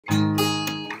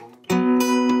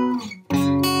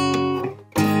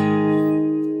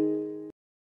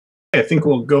I think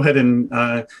we'll go ahead and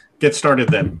get started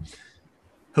then.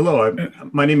 Hello,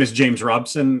 my name is James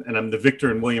Robson, and I'm the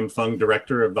Victor and William Fung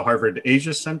Director of the Harvard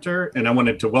Asia Center, and I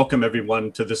wanted to welcome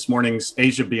everyone to this morning's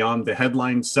Asia Beyond the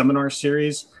Headlines seminar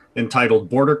series entitled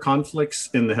Border Conflicts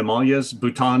in the Himalayas,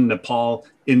 Bhutan, Nepal,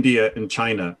 India, and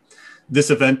China. This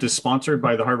event is sponsored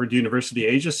by the Harvard University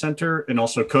Asia Center and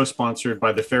also co-sponsored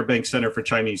by the Fairbanks Center for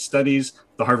Chinese Studies,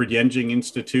 the Harvard Yenjing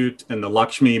Institute, and the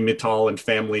Lakshmi Mittal and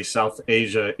Family South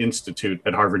Asia Institute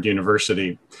at Harvard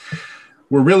University.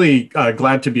 We're really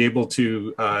glad to be able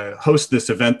to host this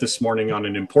event this morning on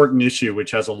an important issue,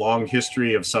 which has a long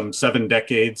history of some 7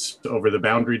 decades over the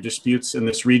boundary disputes in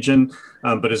this region,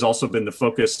 but has also been the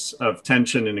focus of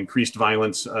tension and increased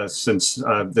violence since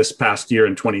this past year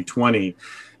in 2020.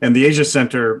 And the Asia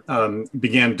Center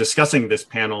began discussing this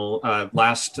panel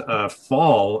last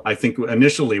fall, I think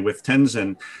initially with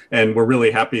Tenzin, and we're really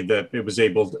happy that it was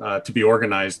able to be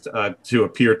organized to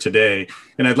appear today.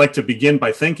 And I'd like to begin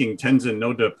by thanking Tenzin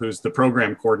Nodup, who's the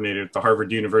program coordinator at the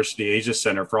Harvard University Asia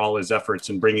Center, for all his efforts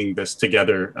in bringing this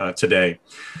together today.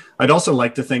 I'd also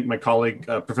like to thank my colleague,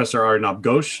 Professor Arunabh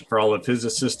Ghosh, for all of his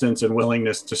assistance and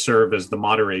willingness to serve as the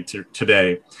moderator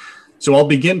today. So I'll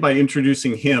begin by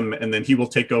introducing him, and then he will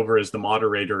take over as the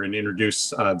moderator and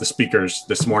introduce the speakers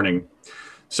this morning.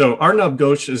 So Arunabh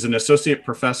Ghosh is an associate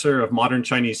professor of modern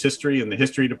Chinese history in the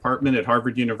history department at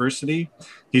Harvard University.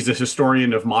 He's a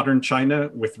historian of modern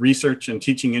China with research and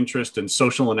teaching interest in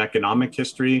social and economic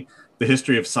history, the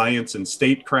history of science and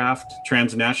statecraft,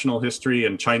 transnational history,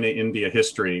 and China-India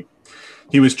history.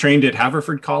 He was trained at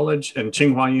Haverford College and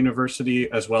Tsinghua University,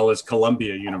 as well as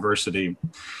Columbia University.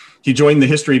 He joined the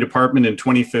history department in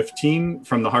 2015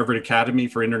 from the Harvard Academy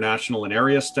for International and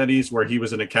Area Studies, where he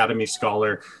was an Academy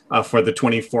Scholar for the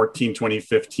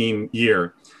 2014-2015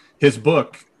 year. His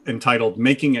book, entitled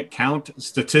Making It Count,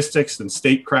 Statistics and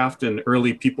Statecraft in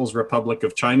Early People's Republic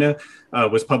of China,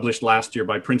 was published last year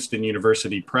by Princeton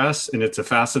University Press, and it's a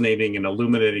fascinating and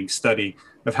illuminating study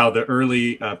of how the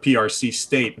early PRC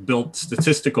state built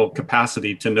statistical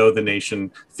capacity to know the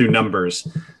nation through numbers.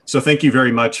 So thank you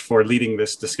very much for leading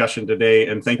this discussion today,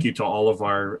 and thank you to all of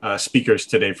our speakers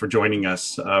today for joining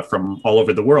us from all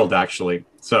over the world, actually.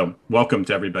 So welcome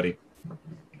to everybody.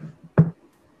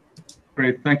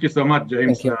 Great, thank you so much,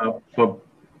 James, for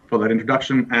that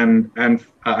introduction, and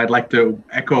I'd like to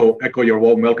echo your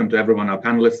warm welcome to everyone, our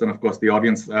panelists, and of course the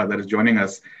audience that is joining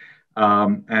us,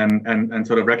 and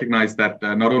sort of recognize that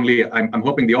not only I'm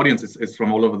hoping the audience is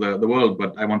from all over the world,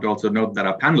 but I want to also note that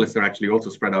our panelists are actually also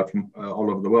spread out from all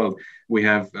over the world. We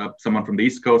have someone from the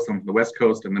East Coast, someone from the West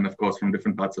Coast, and then of course from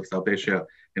different parts of South Asia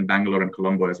in Bangalore and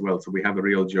Colombo as well. So we have a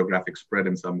real geographic spread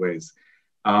in some ways.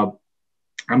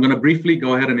 I'm going to briefly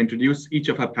go ahead and introduce each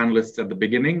of our panelists at the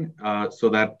beginning so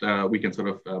that we can sort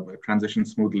of transition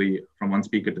smoothly from one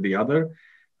speaker to the other.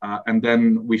 And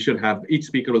then we should have, each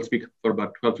speaker will speak for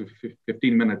about 12 to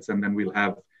 15 minutes, and then we'll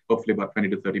have hopefully about 20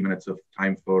 to 30 minutes of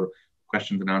time for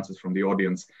questions and answers from the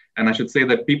audience. And I should say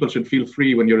that people should feel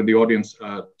free when you're in the audience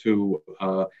to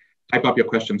type up your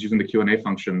questions using the Q&A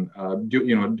function,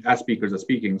 as speakers are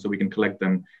speaking, so we can collect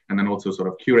them and then also sort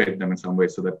of curate them in some way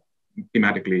so that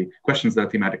thematically, questions that are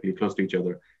thematically close to each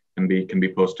other can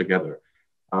be posed together.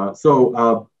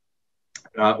 So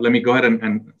let me go ahead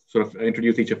and sort of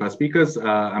introduce each of our speakers.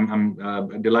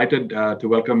 I'm delighted to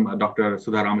welcome Dr.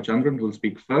 Sudha Ramachandran, who will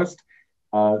speak first.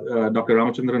 Dr.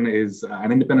 Ramachandran is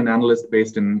an independent analyst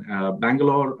based in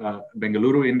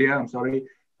Bengaluru, India. I'm sorry.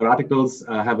 Her articles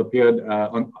have appeared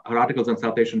her articles on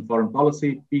South Asian foreign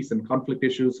policy, peace and conflict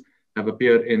issues have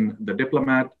appeared in the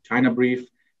Diplomat, China Brief,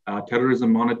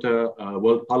 Terrorism Monitor,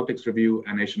 World Politics Review,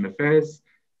 and Asian Affairs.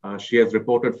 She has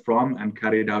reported from and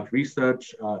carried out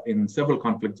research in several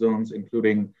conflict zones,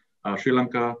 including Sri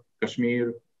Lanka,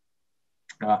 Kashmir,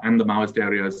 and the Maoist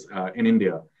areas in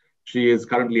India. She is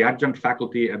currently adjunct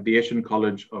faculty at the Asian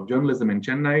College of Journalism in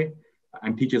Chennai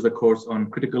and teaches a course on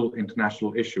critical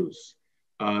international issues.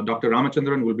 Dr.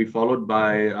 Ramachandran will be followed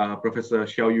by Professor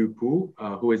Xiaoyu,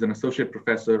 who is an associate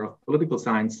professor of political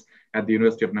science at the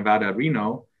University of Nevada,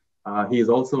 Reno. He is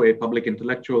also a public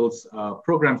intellectuals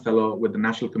program fellow with the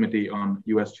National Committee on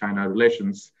US-China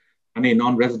Relations and a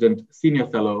non-resident senior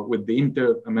fellow with the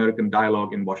Inter-American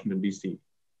Dialogue in Washington, DC.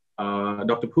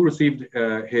 Dr. Pu received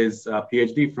his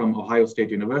PhD from Ohio State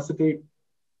University.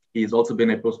 He's also been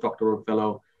a postdoctoral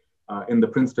fellow in the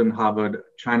Princeton Harvard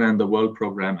China and the World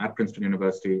program at Princeton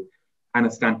University and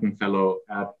a Stanton Fellow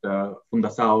at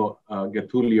Fundação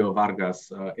Getúlio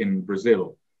Vargas in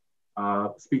Brazil.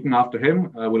 Speaking after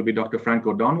him will be Dr. Frank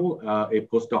O'Donnell, a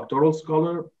postdoctoral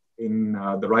scholar in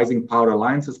the Rising Power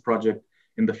Alliances project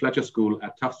in the Fletcher School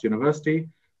at Tufts University,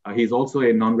 He's also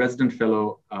a non-resident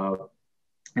fellow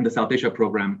in the South Asia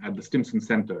program at the Stimson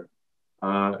Center.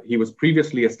 He was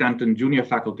previously a Stanton Junior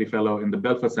Faculty Fellow in the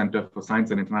Belfer Center for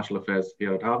Science and International Affairs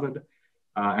here at Harvard.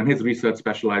 And his research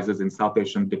specializes in South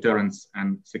Asian deterrence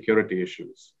and security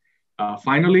issues.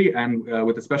 Finally, and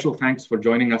with a special thanks for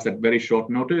joining us at very short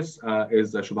notice,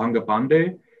 is Shubhanga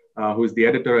Pandey, who is the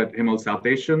editor at Himal South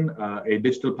Asian, a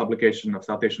digital publication of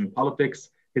South Asian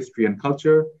politics, history, and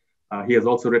culture. He has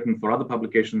also written for other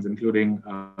publications, including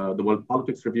the World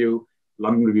Politics Review,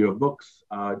 London Review of Books,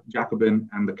 Jacobin,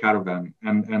 and The Caravan.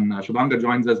 And Shubhanga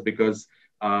joins us because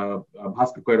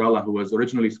Bhaskar Koirala, who was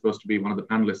originally supposed to be one of the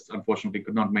panelists, unfortunately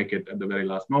could not make it at the very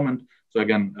last moment. So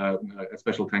again, a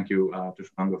special thank you to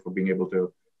Shubhanga for being able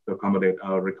to accommodate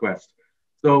our request.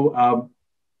 So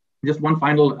just one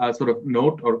final sort of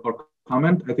note or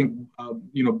comment. I think,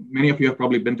 many of you have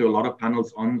probably been to a lot of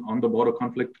panels on the border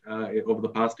conflict over the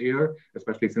past year,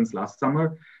 especially since last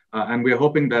summer. And we are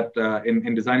hoping that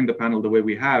in designing the panel the way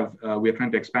we have, we are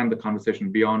trying to expand the conversation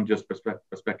beyond just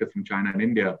perspectives from China and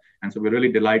India. And so we're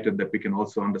really delighted that we can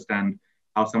also understand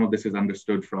how some of this is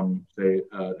understood from, say,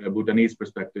 a Bhutanese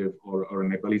perspective or a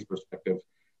Nepalese perspective.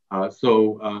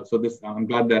 So I'm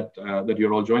glad that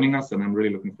you're all joining us, and I'm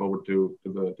really looking forward to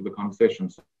the conversation.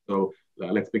 So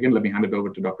let's begin. Let me hand it over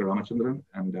to Dr. Ramachandran,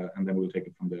 and then we'll take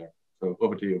it from there. So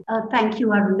over to you. Thank you,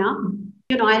 Arunabh.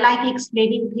 I like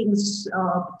explaining things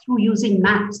through using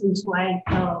maps, and so I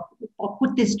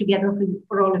put this together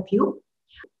for all of you.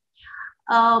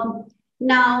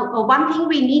 Now, one thing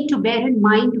we need to bear in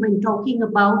mind when talking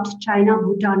about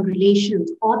China-Bhutan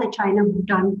relations or the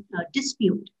China-Bhutan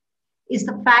dispute is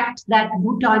the fact that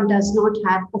Bhutan does not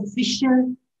have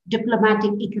official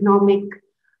diplomatic economic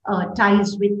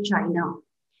ties with China.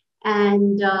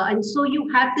 And so you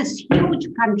have this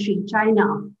huge country,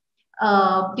 China.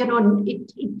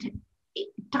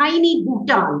 Tiny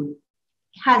Bhutan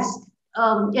has,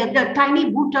 the tiny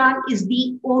Bhutan is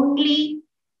the only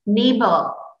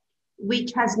neighbor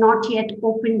which has not yet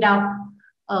opened up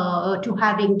to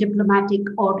having diplomatic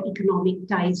or economic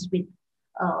ties with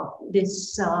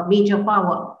this major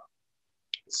power.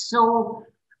 So,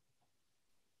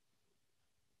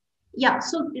 yeah,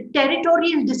 so the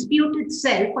territorial dispute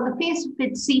itself, on the face of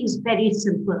it, seems very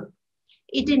simple.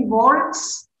 It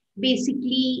involves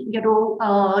basically,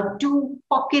 two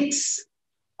pockets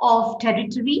of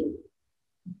territory.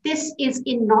 This is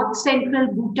in north-central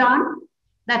Bhutan,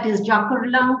 that is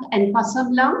Jakarlang and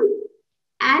Pasamlang,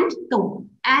 and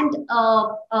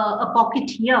a pocket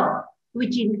here,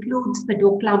 which includes the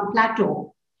Doklam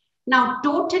Plateau. Now,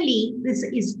 totally, this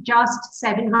is just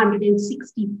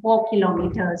 764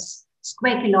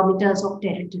 square kilometers of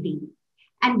territory.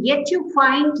 And yet you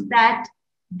find that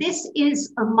this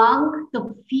is among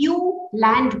the few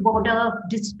land border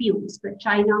disputes that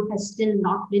China has still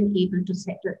not been able to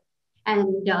settle.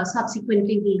 And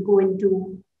subsequently, we'll go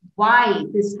into why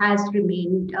this has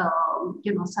remained,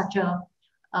 such a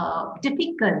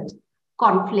difficult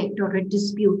conflict or a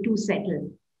dispute to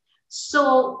settle.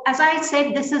 So, as I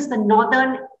said, this is the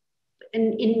northern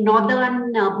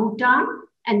Bhutan,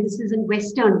 and this is in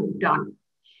western Bhutan.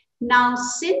 Now,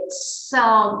 since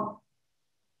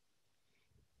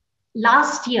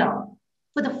last year,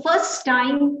 for the first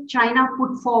time, China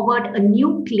put forward a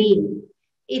new claim.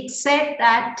 It said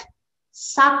that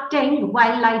Sakteng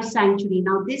Wildlife Sanctuary,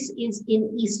 now this is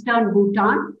in eastern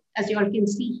Bhutan, as you all can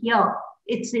see here,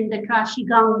 it's in the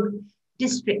Trashigang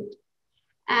district.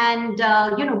 And,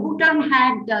 Bhutan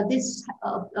had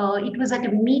it was at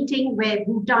a meeting where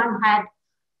Bhutan had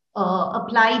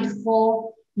applied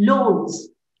for loans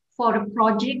for a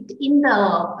project in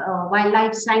the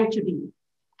wildlife sanctuary.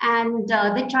 And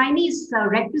the Chinese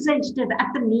representative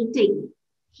at the meeting,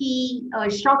 he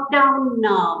shot down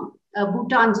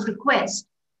Bhutan's request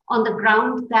on the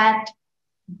ground that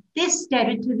this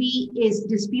territory is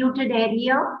disputed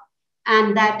area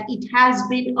and that it has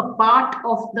been a part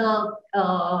of the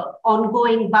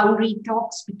ongoing boundary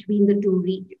talks between the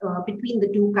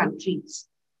two countries.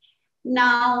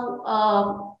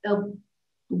 Now,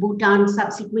 Bhutan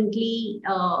subsequently,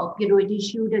 it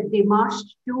issued a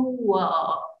démarche to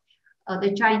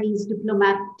the Chinese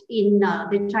diplomat in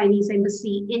the Chinese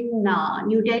embassy in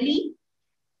New Delhi.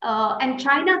 And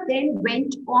China then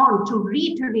went on to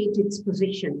reiterate its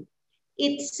position.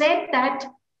 It said that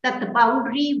the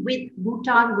boundary with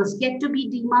Bhutan was yet to be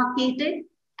demarcated,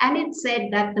 and it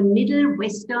said that the middle,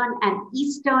 western, and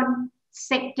eastern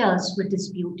sectors were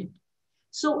disputed.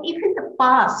 So if in the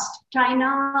past,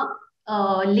 China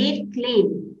laid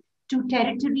claim to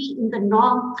territory in the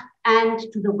north and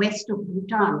to the west of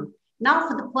Bhutan, now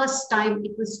for the first time,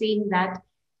 it was saying that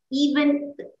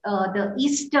even the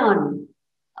eastern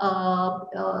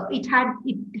it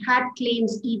had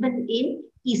claims even in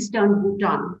eastern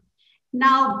Bhutan.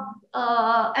 Now,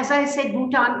 as I said,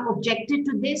 Bhutan objected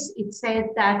to this. It said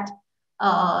that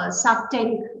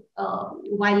Sakteng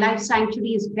Wildlife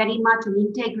Sanctuary is very much an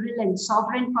integral and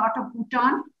sovereign part of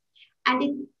Bhutan. And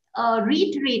it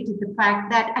reiterated the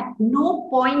fact that at no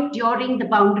point during the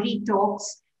boundary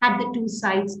talks had the two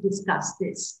sides discussed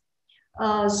this.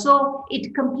 So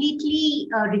it completely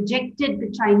rejected the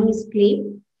Chinese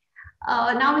claim.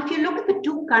 Now, if you look at the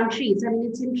two countries, I mean,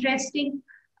 it's interesting.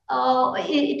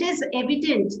 It is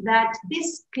evident that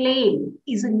this claim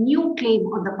is a new claim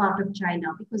on the part of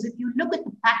China, because if you look at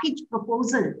the package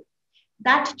proposal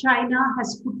that China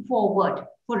has put forward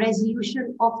for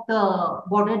resolution of the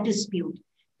border dispute,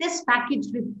 this package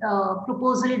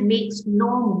proposal makes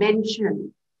no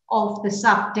mention of the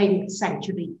Sakteng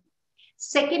sanctuary.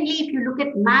 Secondly, if you look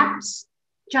at maps,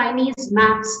 Chinese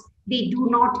maps, they do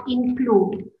not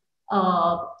include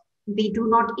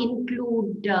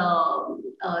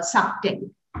Sakteng.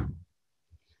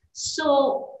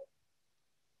 So,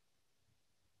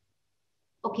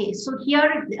 okay, so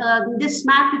here, this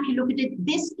map, if you look at it,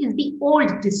 this is the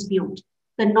old dispute,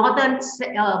 the northern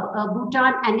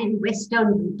Bhutan and in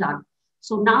western Bhutan.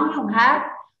 So now you have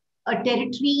a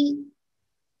territory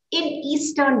in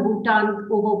eastern Bhutan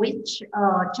over which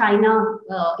China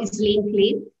is laying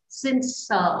claim since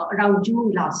around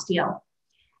June last year.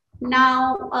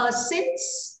 Now,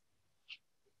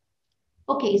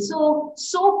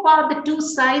 so far the two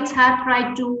sides have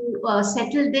tried to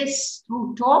settle this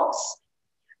through talks.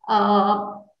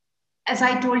 As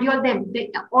I told you,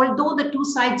 although the two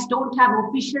sides don't have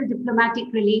official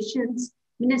diplomatic relations,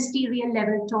 ministerial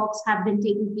level talks have been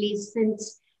taking place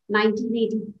since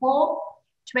 1984.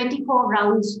 24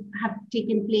 rounds have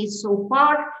taken place so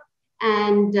far.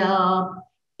 And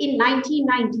in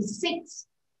 1996,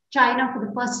 China for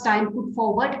the first time put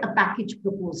forward a package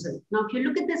proposal. Now, if you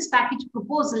look at this package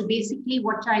proposal, basically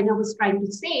what China was trying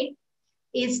to say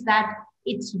is that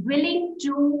it's willing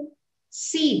to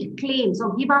cede claims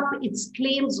or give up its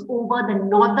claims over the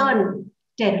northern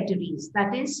territories,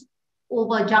 that is,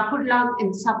 over Jakurlang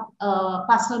and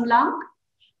Pasonlang,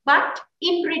 but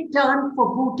in return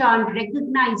for Bhutan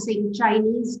recognizing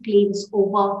Chinese claims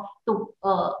over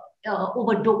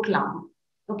Doklam.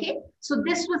 Okay, so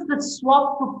this was the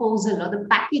swap proposal or the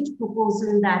package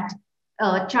proposal that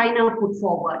China put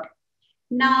forward.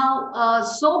 Now,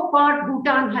 so far,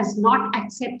 Bhutan has not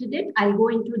accepted it. I'll go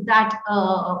into that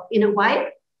in a while.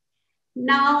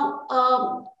 Now,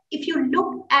 if you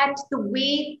look at the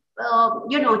way,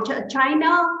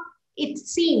 China, it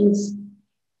seems,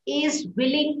 is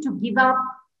willing to give up,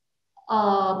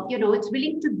 it's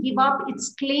willing to give up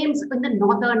its claims in the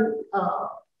northern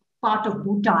part of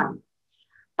Bhutan.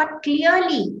 But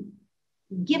clearly,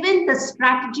 given the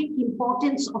strategic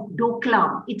importance of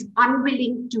Doklam, it's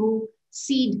unwilling to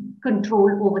cede control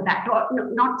over that, or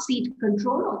not cede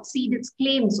control, or cede its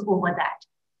claims over that.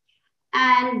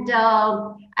 And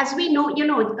as we know,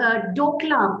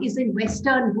 Doklam is in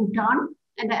western Bhutan,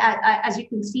 and as you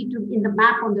can see in the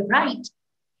map on the right,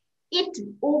 it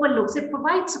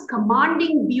provides a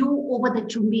commanding view over the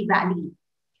Chumbi Valley,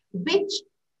 which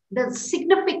the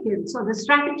significance or the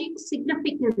strategic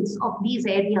significance of these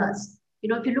areas,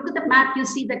 if you look at the map, you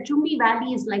see that Chumbi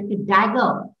Valley is like a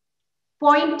dagger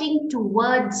pointing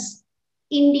towards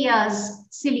India's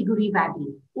Siliguri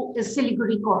Valley, the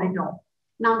Siliguri corridor.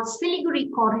 Now,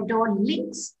 Siliguri corridor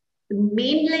links the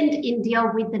mainland India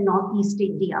with the Northeast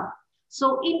India.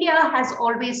 So India has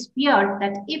always feared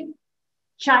that if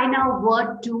China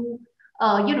were to,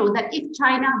 that if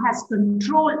China has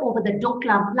control over the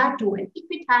Doklam Plateau, and if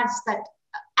it has that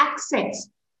access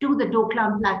to the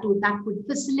Doklam Plateau, that could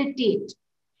facilitate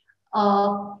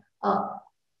an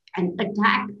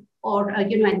attack or,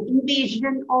 an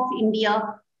invasion of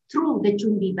India through the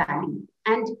Chumbi Valley.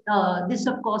 And this,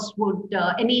 of course, would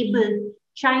enable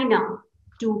China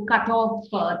to cut off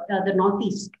the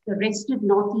Northeast, the rest of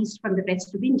Northeast from the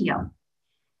rest of India.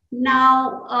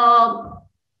 Now,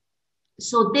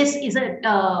 so this is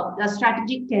a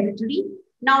strategic territory.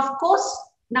 Now, of course,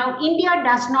 India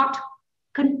does not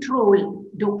control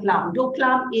Doklam.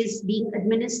 Doklam is being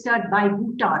administered by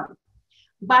Bhutan.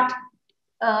 But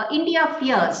India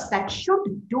fears that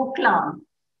should Doklam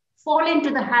fall into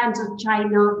the hands of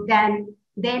China, then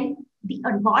the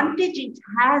advantage it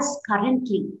has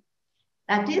currently,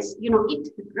 that is,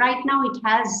 right now it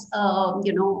has,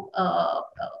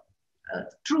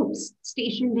 troops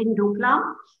stationed in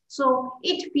Doklam. So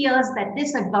it fears that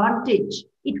this advantage,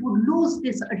 it would lose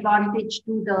this advantage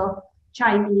to the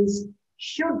Chinese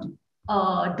should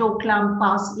Doklam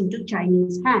pass into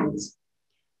Chinese hands.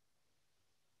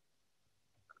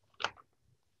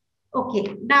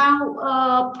 Okay,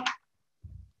 now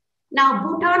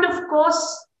Bhutan, of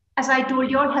course, as I told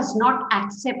you all, has not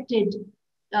accepted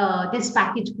this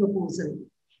package proposal.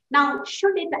 Now,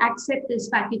 should it accept this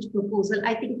package proposal,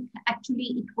 I think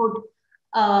actually it would,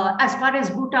 as far as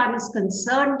Bhutan is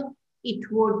concerned, it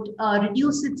would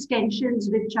reduce its tensions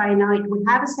with China. It would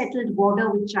have a settled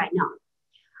border with China.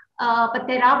 But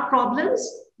there are problems.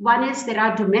 One is there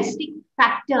are domestic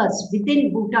factors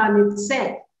within Bhutan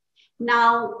itself.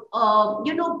 Now,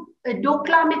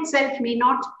 Doklam itself may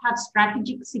not have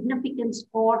strategic significance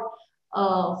for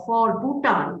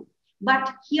Bhutan,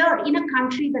 but here in a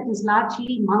country that is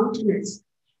largely mountainous,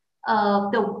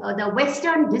 the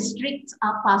western districts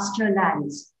are pasture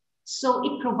lands. So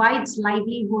it provides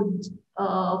livelihood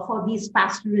for these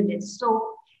pastoralists.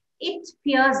 So it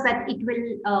fears that it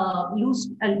will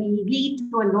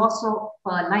lead to a loss of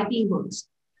livelihoods.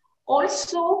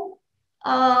 Also,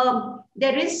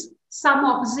 there is some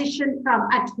opposition from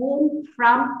at home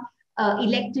from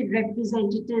elected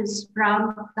representatives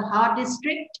from the Har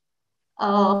district.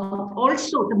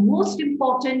 Also, the most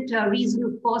important reason,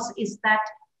 of course, is that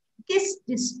this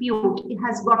dispute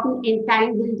has gotten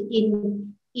entangled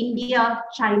in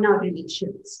India-China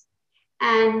relations.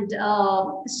 And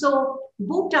so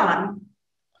Bhutan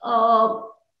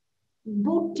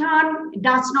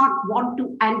does not want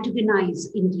to antagonize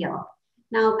India.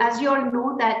 Now, as you all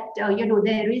know that,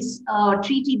 there is a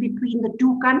treaty between the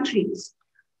two countries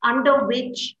under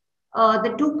which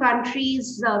the two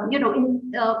countries, in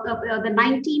the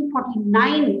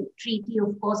 1949 treaty,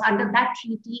 of course, under that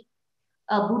treaty,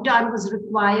 Bhutan was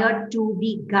required to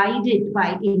be guided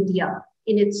by India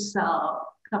in its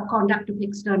conduct of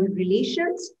external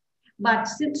relations. But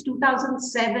since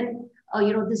 2007,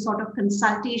 this sort of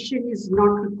consultation is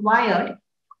not required.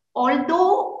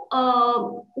 Although,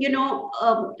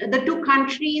 the two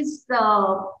countries,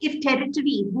 if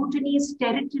territory, Bhutanese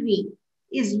territory,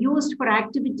 is used for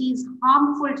activities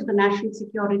harmful to the national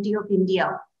security of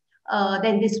India,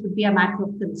 then this would be a matter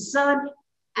of concern.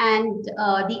 And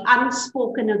the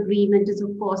unspoken agreement is,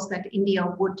 of course, that India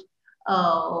could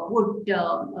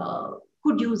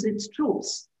use its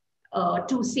troops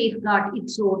to safeguard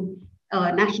its own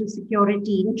national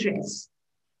security interests.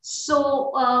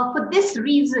 So for this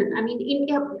reason, I mean,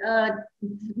 India,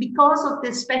 because of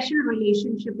this special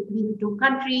relationship between the two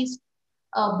countries,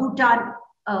 Bhutan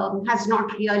has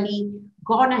not really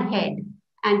gone ahead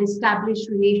and established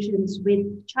relations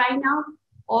with China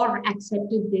or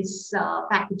accepted this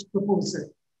package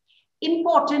proposal.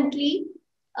 Importantly,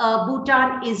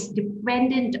 Bhutan is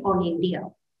dependent on India.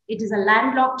 It is a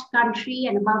landlocked country,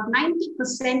 and about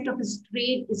 90% of its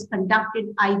trade is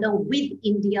conducted either with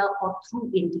India or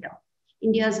through India.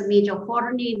 India is a major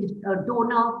foreign aid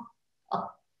donor.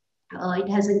 It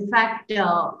has, in fact,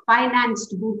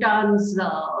 financed Bhutan's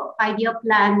 5-year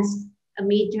plans, a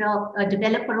major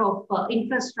developer of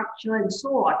infrastructure, and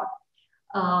so on.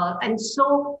 And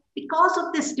so, because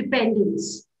of this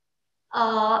dependence,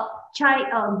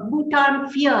 Bhutan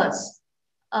fears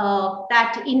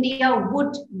that India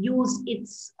would use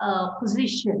its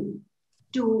position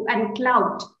and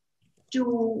clout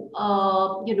to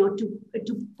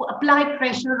apply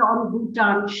pressure on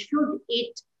Bhutan should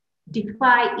it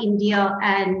defy India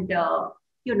and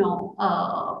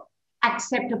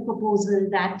accept a proposal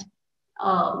that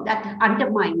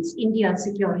undermines India's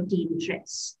security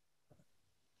interests.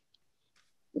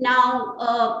 Now,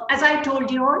 as I told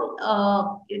you all,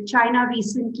 China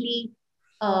recently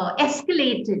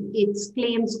escalated its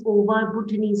claims over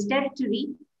Bhutanese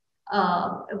territory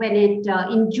when it,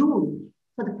 in June,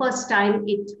 for the first time,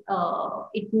 it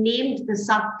named the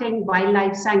Sakteng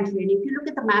Wildlife Sanctuary. And if you look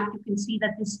at the map, you can see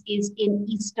that this is in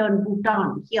eastern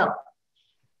Bhutan here.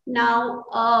 Now,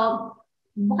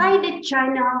 why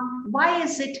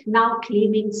is it now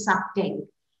claiming Sakteng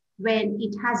when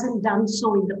it hasn't done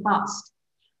so in the past?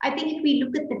 I think if we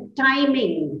look at the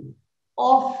timing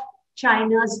of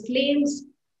China's claims,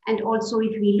 and also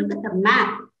if we look at the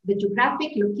map, the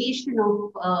geographic location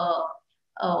of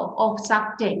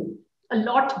Sakteng, a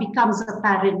lot becomes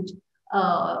apparent.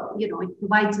 It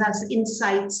provides us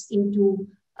insights into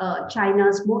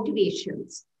China's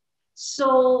motivations.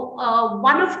 So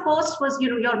one, of course, was,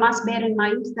 you must bear in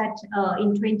mind that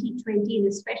in 2020, and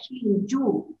especially in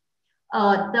June,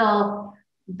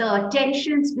 the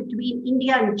tensions between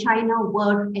India and China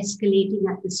were escalating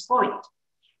at this point.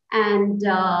 And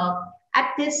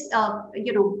at this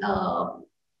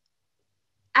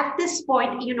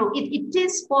point, it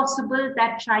is possible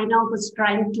that China was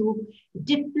trying to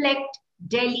deflect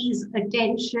Delhi's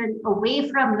attention away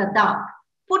from Ladakh,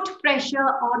 put pressure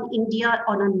on India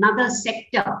on another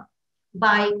sector,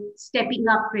 by stepping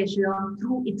up pressure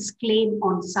through its claim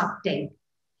on Subteng.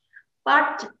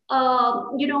 But,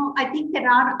 I think there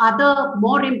are other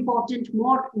more important,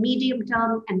 more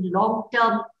medium-term and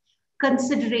long-term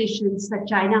considerations that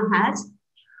China has.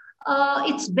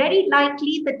 It's very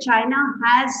likely that China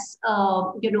has,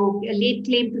 laid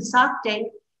claim to Subteng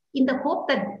in the hope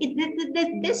that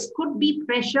this could be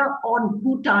pressure on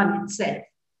Bhutan itself.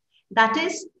 That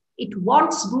is, it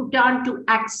wants Bhutan to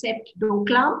accept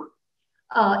Doklam,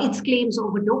 its claims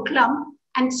over Doklam,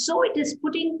 and so it is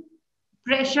putting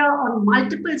pressure on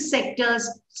multiple sectors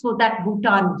so that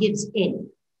Bhutan gives in.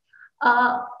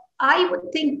 I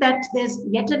would think that there's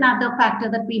yet another factor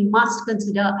that we must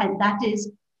consider, and that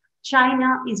is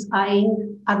China is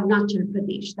eyeing Arunachal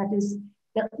Pradesh, that is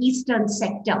the eastern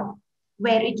sector,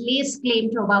 where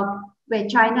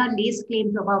China lays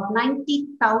claim to about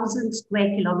 90,000 square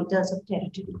kilometers of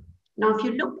territory. Now, if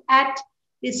you look at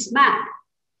this map,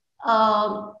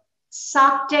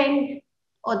 Subteng,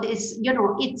 or this,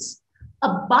 it's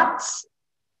abuts,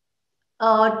 to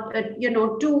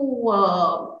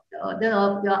the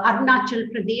Arunachal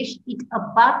Pradesh. It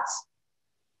abuts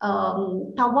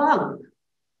Tawang,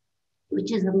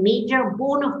 which is a major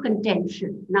bone of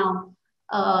contention. Now,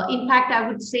 in fact, I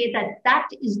would say that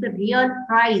is the real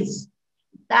prize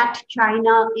that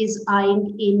China is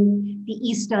eyeing in the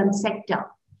eastern sector.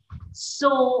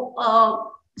 So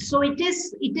it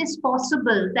is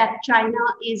possible that China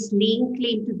is laying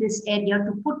claim to this area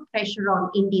to put pressure on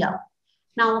India.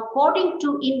 Now, according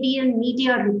to Indian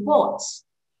media reports,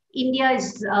 India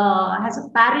has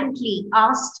apparently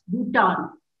asked Bhutan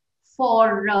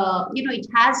for, it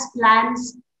has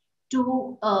plans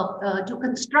to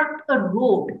construct a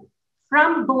road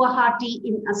from Guwahati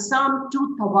in Assam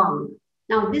to Tawang.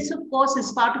 Now, this, of course,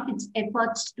 is part of its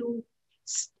efforts to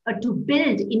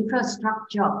build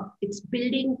infrastructure. It's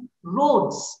building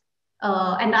roads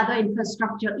and other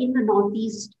infrastructure in the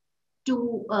northeast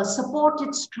to support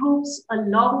its troops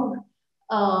along,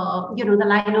 the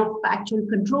line of actual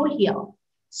control here.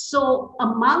 So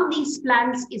among these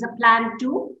plans is a plan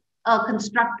to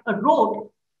construct a road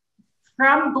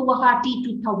from Guwahati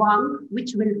to Tawang,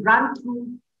 which will run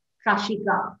through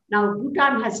Kashiga. Now,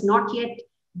 Bhutan has not yet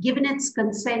given its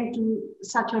consent to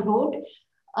such a road.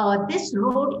 This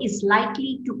road is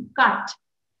likely to cut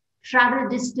travel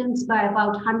distance by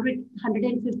about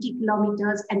 150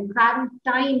 kilometers and travel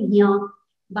time here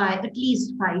by at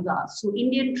least 5 hours. So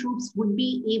Indian troops would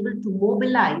be able to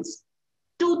mobilize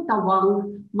to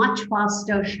Tawang much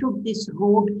faster should this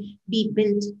road be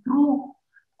built through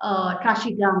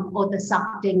Trashigam or the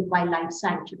Subteng Wildlife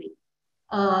Sanctuary.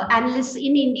 Analysts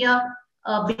in India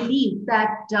believe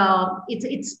that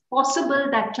it's possible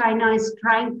that China is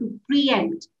trying to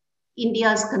preempt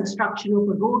India's construction of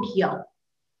a road here,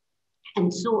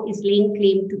 and so is laying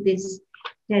claim to this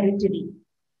territory.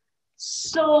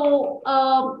 So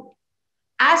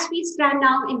as we stand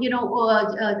now,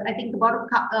 I think about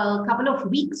a couple of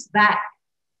weeks back,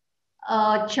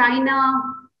 China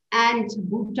and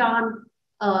Bhutan,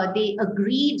 they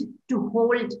agreed to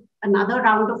hold another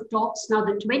round of talks. Now,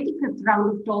 the 25th round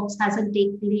of talks hasn't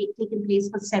taken place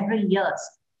for several years,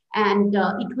 and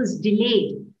it was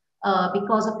delayed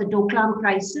because of the Doklam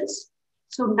crisis.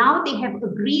 So now they have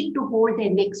agreed to hold their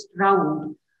next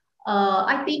round.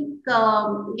 I think,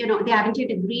 they haven't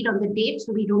yet agreed on the date,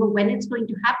 so we don't know when it's going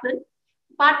to happen.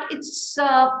 But it's,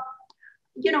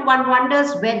 one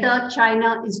wonders whether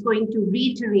China is going to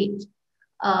reiterate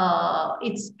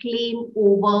its claim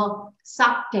over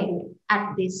Subteng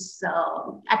at this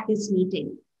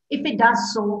meeting. If it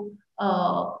does so,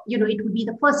 it would be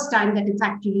the first time that it's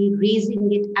actually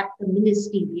raising it at the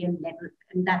ministerial level,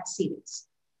 and that's serious.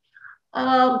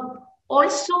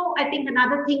 Also, I think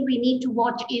another thing we need to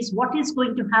watch is what is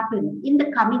going to happen in the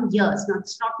coming years. Now,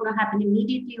 it's not going to happen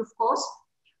immediately, of course,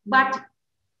 but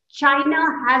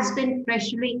China has been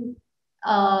pressuring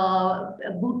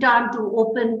Bhutan to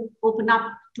open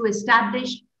up, to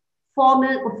establish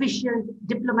formal, official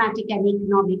diplomatic and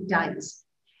economic ties.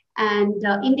 And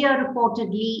India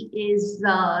reportedly is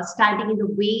standing in the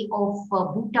way of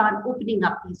Bhutan opening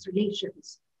up these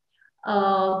relations.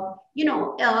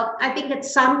 I think that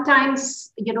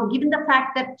sometimes, given the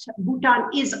fact that Bhutan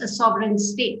is a sovereign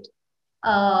state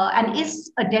and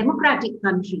is a democratic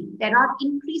country, there are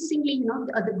increasingly,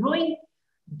 the growing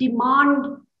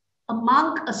demand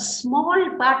among a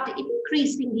small but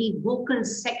increasingly vocal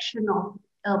section of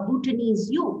Bhutanese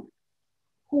youth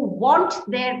who want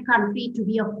their country to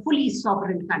be a fully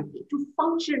sovereign country, to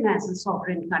function as a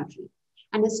sovereign country.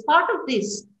 And as part of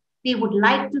this, they would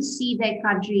like to see their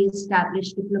country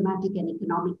establish diplomatic and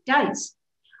economic ties.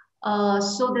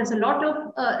 So there's a lot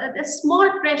of there's small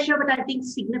pressure, but I think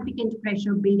significant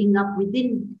pressure building up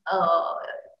within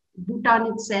Bhutan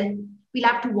itself. We'll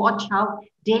have to watch how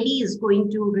Delhi is going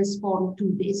to respond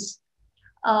to this.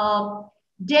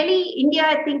 Delhi, India,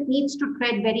 I think, needs to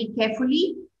tread very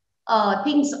carefully.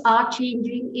 Things are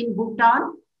changing in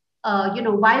Bhutan.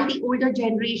 While the older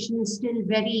generation is still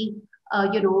very,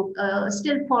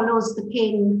 still follows the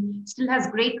king, still has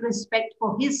great respect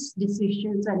for his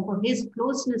decisions and for his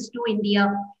closeness to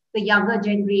India, the younger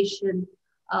generation,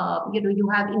 you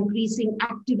have increasing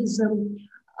activism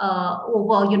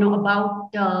over,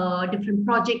 about different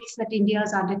projects that India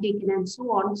has undertaken and so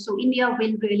on. So India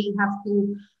will really have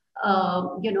to,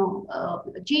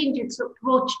 change its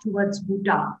approach towards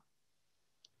Bhutan.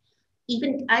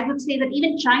 Even I would say that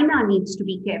even China needs to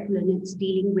be careful in its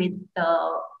dealing with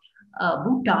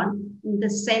Bhutan, in the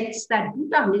sense that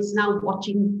Bhutan is now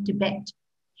watching Tibet.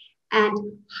 And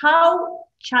how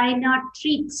China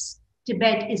treats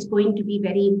Tibet is going to be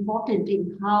very important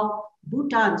in how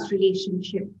Bhutan's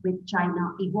relationship with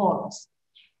China evolves.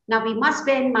 Now, we must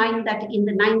bear in mind that in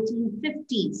the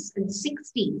 1950s and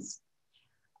 60s,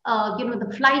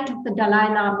 the flight of the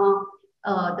Dalai Lama,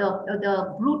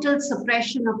 the brutal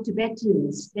suppression of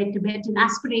Tibetans, their Tibetan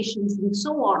aspirations, and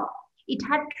so on, it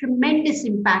had tremendous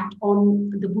impact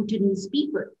on the Bhutanese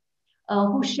people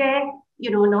who share, a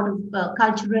lot of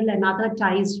cultural and other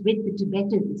ties with the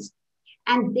Tibetans.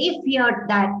 And they feared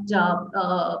that,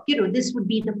 this would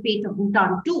be the fate of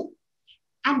Bhutan too.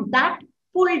 And that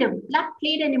played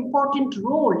an important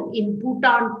role in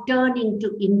Bhutan turning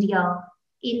to India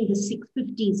in the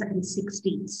 50s and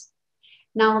 60s.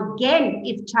 Now, again,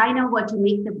 if China were to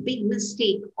make the big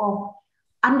mistake of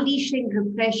unleashing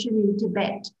repression in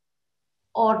Tibet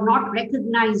or not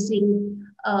recognizing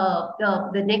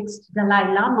the next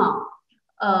Dalai Lama,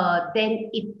 then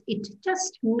it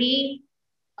just may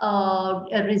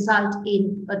result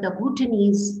in the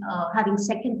Bhutanese having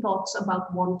second thoughts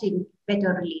about wanting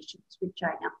better relations with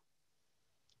China.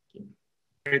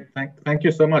 Great, thank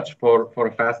you so much for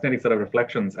a fascinating set of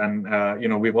reflections. And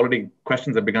we've already,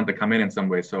 questions have begun to come in some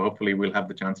way, so hopefully we'll have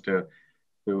the chance to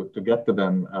get to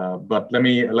them. But let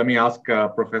me ask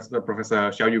Professor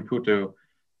Xiaoyu Pu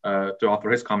to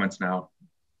offer his comments now.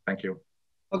 Thank you.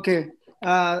 Okay,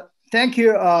 thank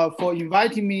you for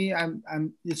inviting me.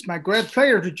 It's my great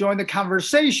pleasure to join the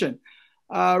conversation.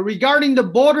 Regarding the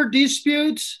border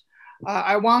disputes,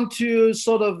 I want to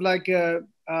sort of like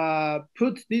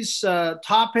put this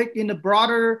topic in the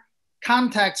broader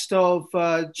context of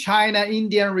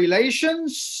China-Indian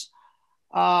relations.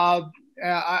 I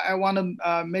want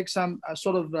to make some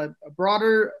sort of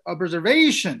broader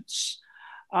observations.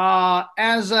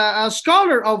 As a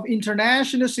scholar of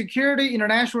international security,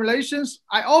 international relations,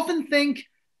 I often think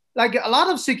like a lot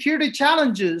of security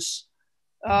challenges,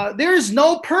 there is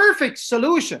no perfect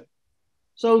solution.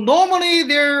 So normally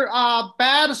there are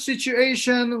bad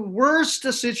situation, worst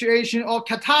situation, or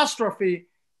catastrophe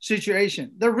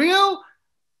situation. The real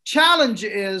challenge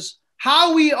is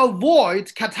how we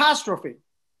avoid catastrophe.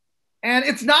 And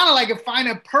it's not like find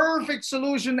a perfect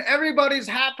solution, everybody's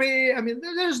happy. I mean,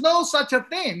 there's no such a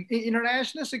thing in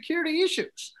international security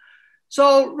issues.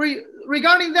 So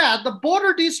regarding that, the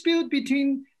border dispute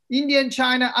between India and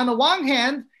China, on the one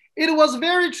hand, it was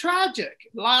very tragic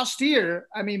last year.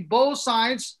 I mean, both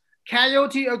sides,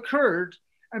 casualty occurred.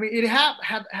 I mean,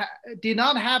 it did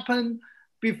not happen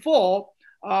before,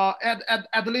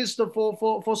 at least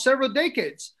for several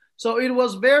decades. So it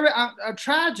was very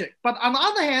tragic. But on the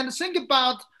other hand, think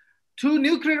about two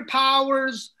nuclear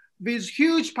powers with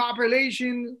huge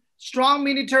population, strong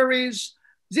militaries.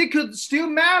 They could still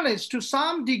manage to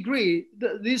some degree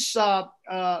these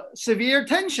severe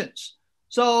tensions.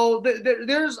 So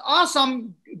there's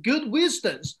some good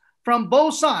wisdoms from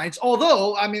both sides,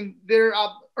 although, I mean, there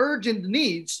are urgent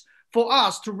needs for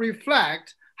us to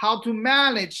reflect how to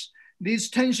manage this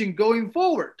tension going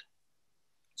forward.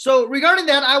 So regarding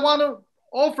that, I want to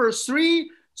offer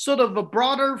three sort of a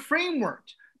broader framework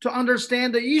to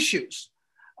understand the issues.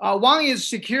 One is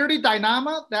security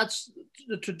dynamic. That's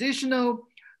the traditional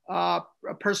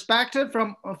perspective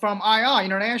from IR,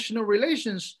 international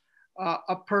relations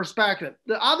perspective.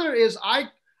 The other is I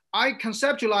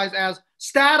conceptualize as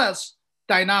status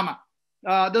dynamic.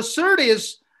 The third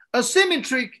is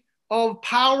asymmetry of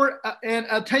power and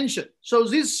attention. So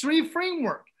these three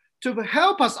framework to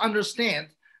help us understand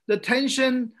the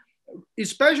tension,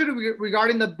 especially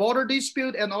regarding the border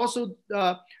dispute and also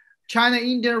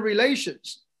China-Indian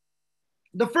relations.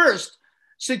 The first,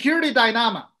 security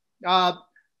dynamic.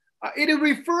 It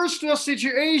refers to a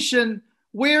situation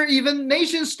where even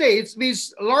nation states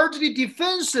with largely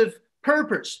defensive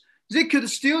purpose, they could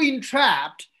still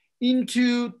entrapped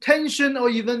into tension or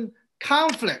even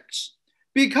conflicts,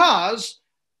 because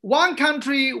one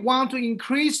country want to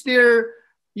increase their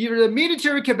either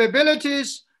military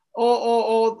capabilities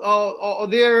or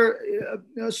their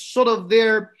sort of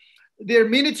their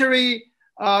military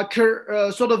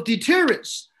sort of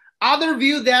deterrence. Other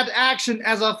view that action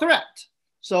as a threat.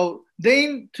 So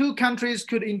then two countries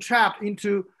could entrap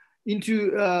into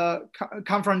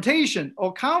confrontation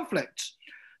or conflict.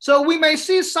 So we may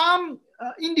see some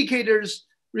indicators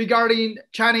regarding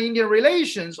China-India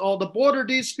relations or the border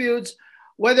disputes,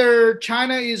 whether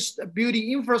China is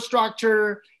building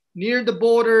infrastructure near the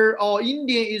border or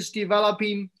India is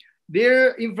developing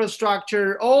their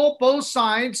infrastructure, or both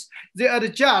sides, they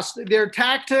adjust their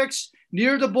tactics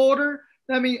near the border.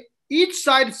 I mean, each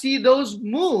side see those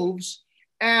moves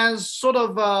as sort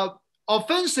of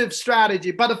offensive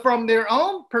strategy, but from their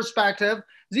own perspective,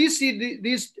 they see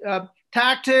these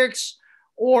tactics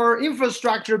or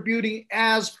infrastructure building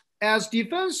as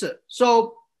defensive.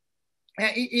 So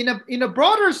in a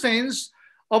broader sense,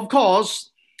 of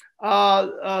course,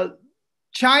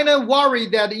 China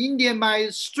worried that India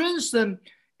might strengthen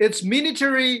its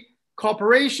military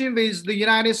cooperation with the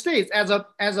United States as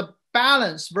a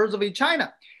balance versus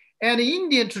China. And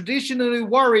India traditionally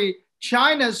worry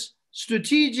China's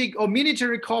strategic or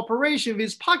military cooperation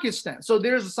with Pakistan. So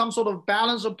there's some sort of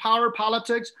balance of power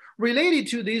politics related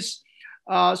to this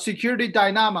security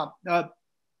dynamic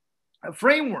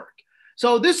framework.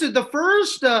 So this is the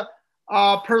first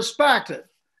perspective.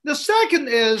 The second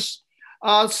is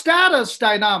status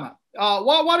dynamic.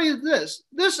 What is this?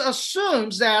 This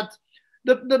assumes that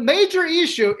the major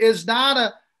issue is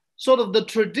not sort of the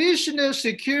traditional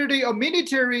security or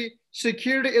military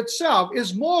security itself,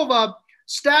 is more of a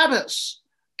status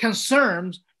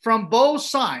concern from both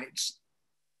sides.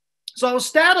 So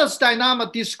status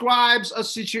dynamic describes a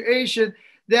situation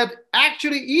that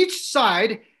actually each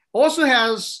side also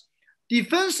has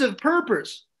defensive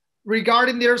purpose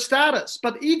regarding their status,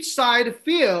 but each side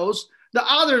feels the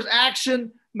other's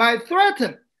action might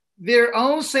threaten their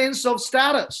own sense of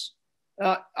status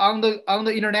on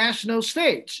the international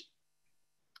stage.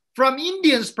 From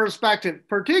Indians' perspective,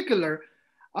 particular,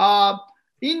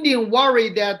 Indian worry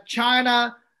that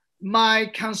China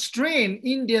might constrain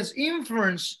India's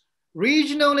influence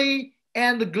regionally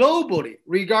and globally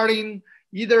regarding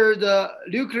either the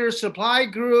nuclear supply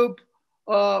group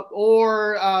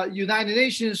or United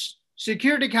Nations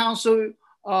Security Council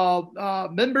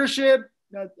membership,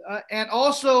 and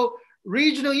also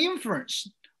regional influence.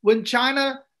 When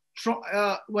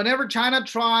whenever China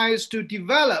tries to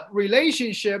develop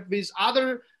relationship with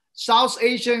other South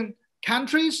Asian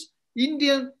countries,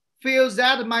 India feels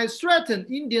that might threaten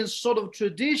India's sort of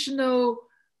traditional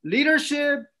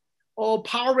leadership or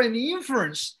power and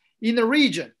influence in the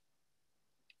region.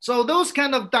 So those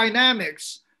kind of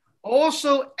dynamics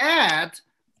also add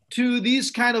to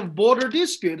these kind of border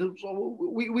disputes.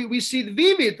 We see it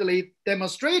vividly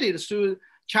demonstrated through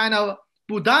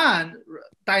China-Bhutan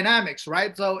dynamics,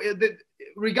 right? So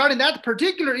regarding that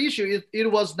particular issue,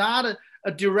 it was not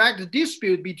a direct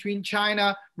dispute between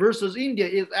China versus India.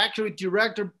 It's actually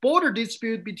direct border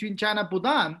dispute between China and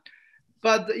Bhutan.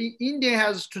 But India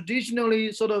has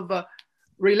traditionally sort of a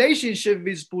relationship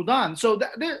with Bhutan. So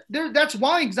that's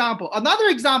one example. Another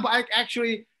example,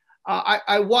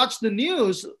 I watched the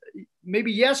news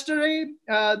maybe yesterday.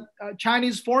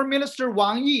 Chinese Foreign Minister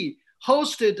Wang Yi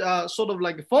hosted sort of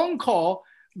like a phone call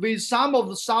with some of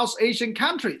the South Asian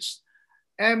countries,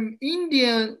 and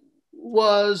India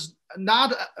was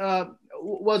not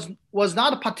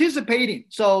participating.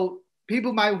 So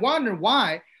people might wonder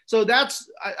why. So that's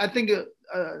I think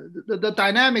the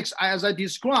dynamics as I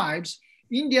described.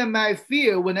 India might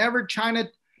feel whenever China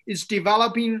is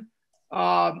developing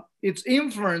its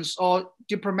influence or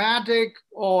diplomatic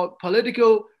or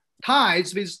political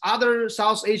ties with other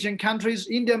South Asian countries,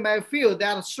 India may feel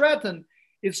that threaten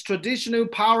its traditional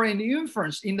power and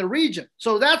influence in the region.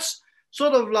 So that's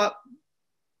sort of like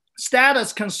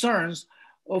status concerns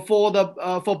for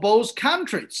both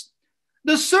countries.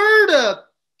 The third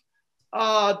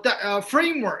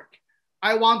framework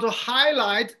I want to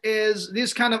highlight is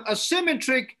this kind of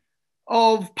asymmetric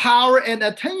of power and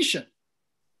attention.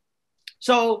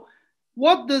 So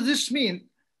what does this mean?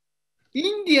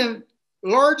 India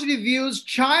largely views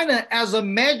China as a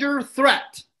major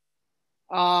threat,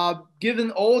 given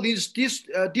all these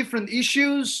different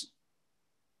issues,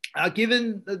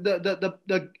 given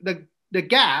the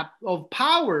gap of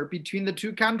power between the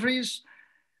two countries.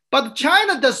 But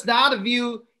China does not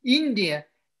view India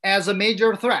as a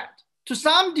major threat. To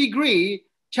some degree,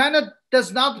 China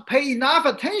does not pay enough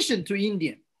attention to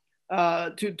India.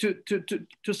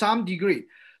 to some degree.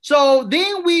 So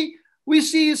then we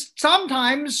see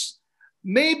sometimes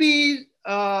maybe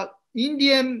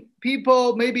Indian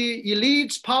people, maybe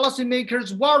elites,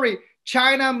 policymakers worry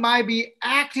China might be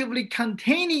actively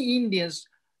containing Indians'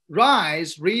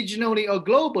 rise regionally or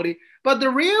globally. But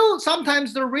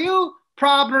sometimes the real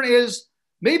problem is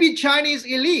maybe Chinese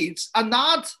elites are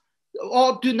not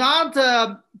or do not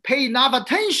pay enough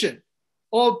attention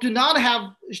or do not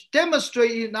have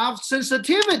demonstrated enough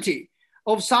sensitivity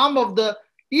of some of the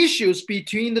issues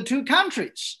between the two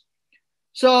countries.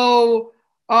 So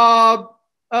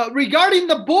regarding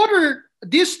the border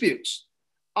disputes,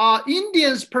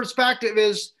 Indians' perspective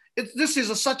is this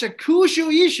is such a crucial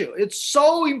issue. It's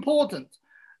so important.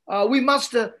 We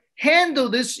must handle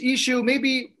this issue,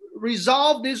 maybe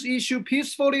resolve this issue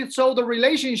peacefully so the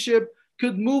relationship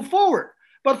could move forward.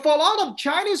 But for a lot of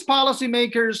Chinese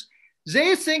policymakers,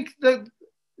 they think that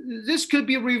this could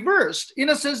be reversed in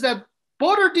a sense that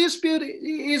border dispute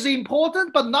is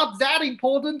important, but not that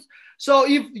important. So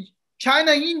if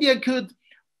China and India could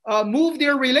move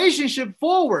their relationship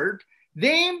forward,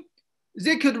 then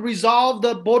they could resolve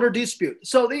the border dispute.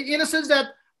 So in a sense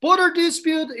that border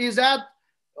dispute is that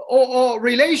or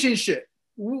relationship,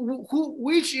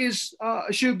 which is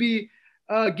should be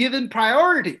given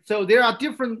priority. So there are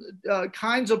different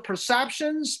kinds of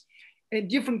perceptions and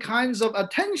different kinds of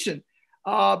attention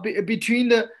between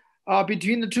the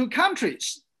two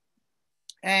countries,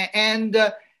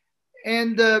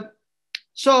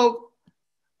 so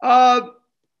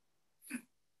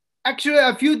actually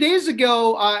a few days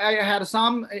ago I had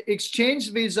some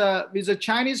exchange with the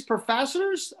Chinese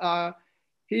professors.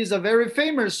 He's a very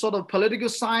famous sort of political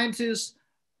scientist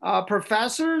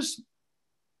professors.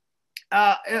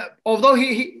 Although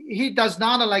he does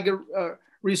not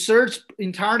research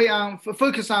entirely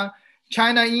focus on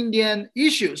China-Indian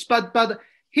issues, but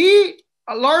he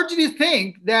largely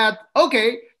think that,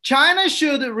 okay, China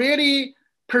should really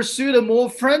pursue a more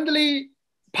friendly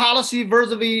policy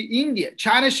vis-a-vis India.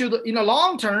 China should, in the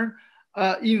long term,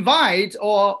 invite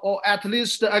or at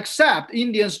least accept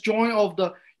India's join of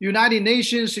the United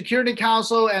Nations Security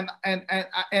Council and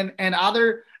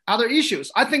other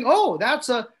issues. I think, oh, that's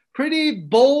a pretty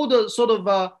bold sort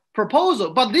of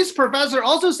proposal. But this professor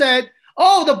also said,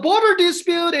 oh, the border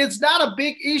dispute, it's not a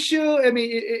big issue. I mean,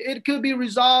 it could be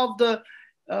resolved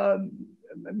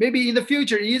maybe in the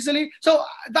future easily. So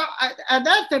at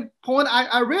that point,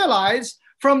 I realized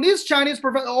from this Chinese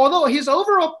professor, although his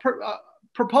overall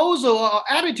proposal or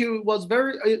attitude was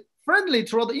very friendly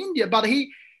toward India, but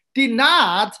he did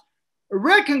not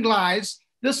recognize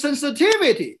the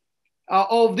sensitivity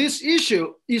of this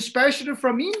issue, especially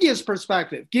from India's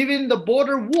perspective, given the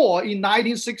border war in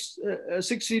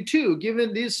 1962,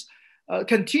 given this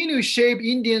continued shape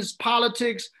Indians'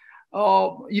 politics,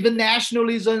 even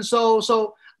nationalism.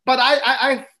 But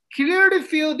I clearly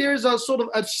feel there's a sort of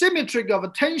asymmetry of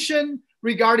attention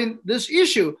regarding this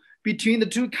issue between the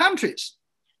two countries.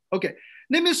 Okay,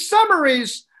 let me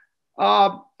summarize,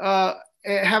 have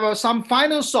some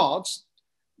final thoughts.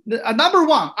 Number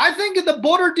one, I think the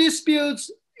border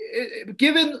disputes,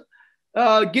 given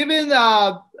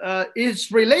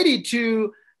it's related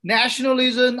to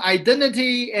nationalism,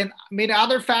 identity, and many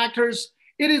other factors,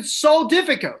 it is so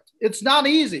difficult. It's not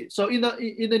easy. So in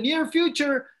the near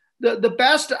future, the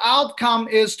best outcome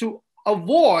is to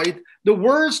avoid the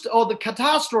worst or the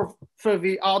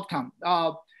catastrophe outcome.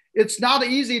 It's not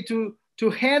easy to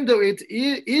handle it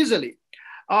easily.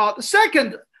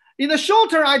 Second, in the short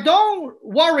term, I don't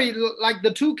worry like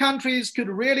the two countries could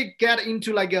really get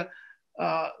into like a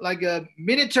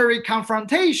military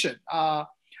confrontation.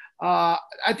 I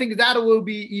think that will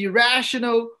be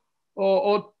irrational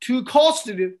or too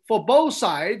costly for both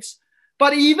sides.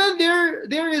 But even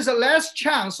there is a less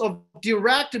chance of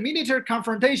direct military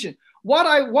confrontation. What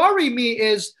I worry me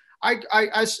is I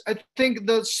think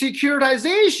the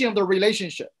securitization of the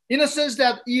relationship, in a sense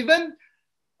that even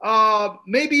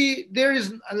maybe there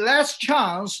is less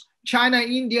chance China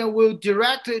and India will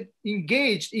directly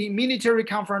engage in military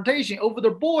confrontation over the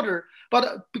border.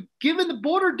 But given the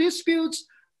border disputes,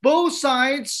 both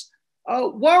sides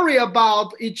worry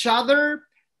about each other.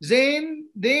 Then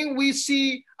we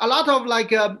see a lot of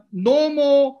like a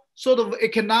normal sort of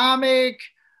economic,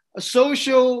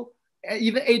 social,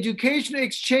 even educational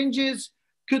exchanges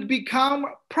could become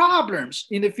problems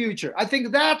in the future. I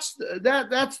think that's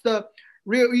the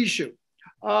real issue.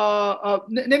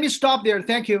 Let me stop there.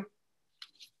 Thank you.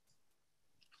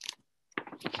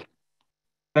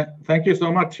 Thank you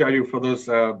so much, Xiaoyu, for those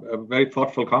very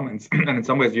thoughtful comments. And in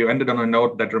some ways, you ended on a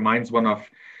note that reminds one of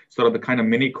sort of the kind of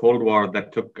mini Cold War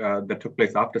that took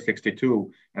place after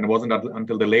 '62, and it wasn't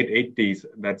until the late '80s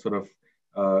that sort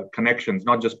of connections,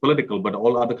 not just political, but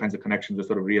all other kinds of connections, were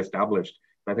sort of reestablished.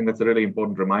 I think that's a really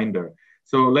important reminder.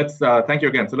 So let's thank you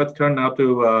again. So let's turn now to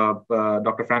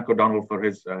Dr. Frank O'Donnell for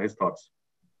his thoughts.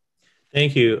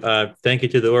 Thank you. Thank you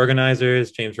to the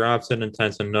organizers, James Robson and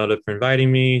Tenzin Noda, for inviting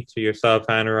me, to yourself,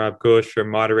 Arunabh, Ghosh, for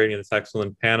moderating this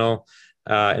excellent panel.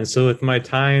 And so with my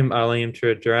time, I'll aim to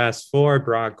address 4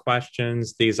 broad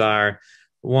questions. These are: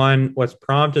 1, what's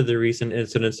prompted the recent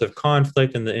incidents of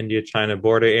conflict in the India-China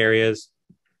border areas?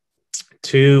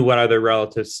 2, what are the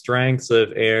relative strengths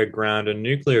of air, ground, and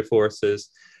nuclear forces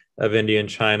of India and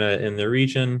China in the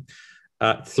region?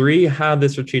 3, how the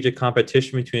strategic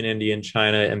competition between India and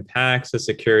China impacts the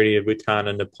security of Bhutan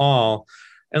and Nepal.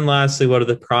 And lastly, what are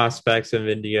the prospects of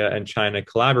India and China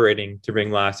collaborating to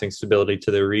bring lasting stability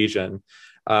to the region?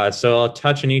 So I'll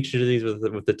touch on each of these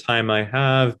with the time I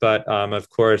have, but of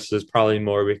course, there's probably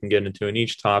more we can get into in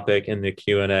each topic in the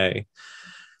Q&A.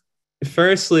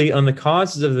 Firstly, on the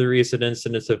causes of the recent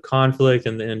incidents of conflict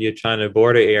in the India-China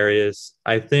border areas,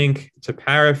 I think, to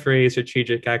paraphrase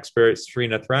strategic expert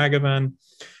Srinath Raghavan,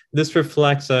 this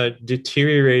reflects a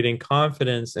deteriorating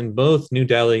confidence in both New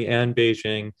Delhi and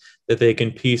Beijing that they can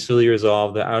peacefully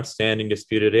resolve the outstanding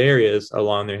disputed areas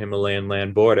along their Himalayan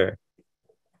land border.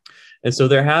 And so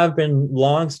there have been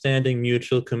long-standing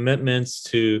mutual commitments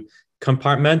to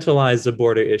compartmentalize the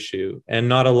border issue and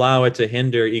not allow it to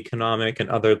hinder economic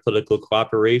and other political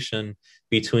cooperation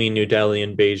between New Delhi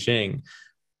and Beijing.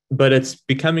 But it's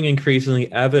becoming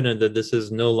increasingly evident that this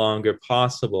is no longer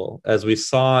possible, as we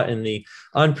saw in the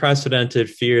unprecedented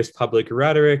fierce public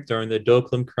rhetoric during the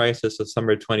Doklam crisis of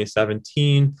summer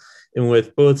 2017, in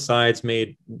which both sides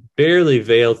made barely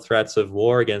veiled threats of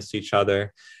war against each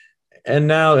other. And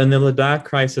now in the Ladakh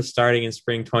crisis starting in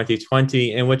spring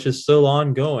 2020, and which is still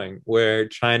ongoing, where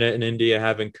China and India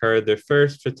have incurred their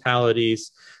first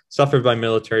fatalities suffered by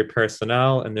military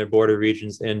personnel in their border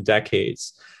regions in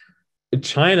decades.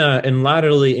 China and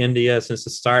latterly India, since the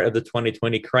start of the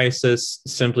 2020 crisis,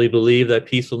 simply believe that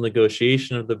peaceful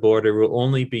negotiation of the border will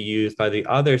only be used by the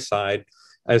other side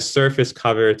as surface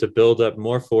cover to build up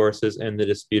more forces in the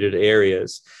disputed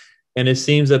areas. And it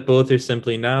seems that both are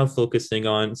simply now focusing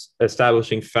on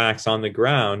establishing facts on the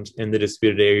ground in the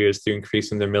disputed areas through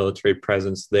increasing their military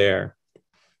presence there.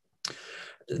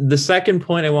 The second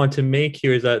point I want to make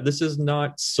here is that this is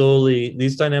not solely,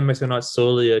 these dynamics are not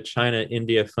solely a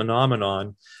China-India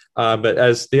phenomenon, but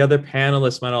as the other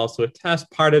panelists might also attest,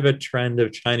 part of a trend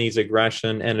of Chinese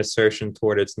aggression and assertion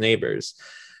toward its neighbors.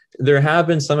 There have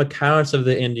been some accounts of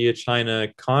the India-China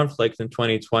conflict in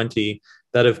 2020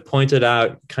 that have pointed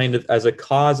out, kind of as a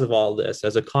cause of all this,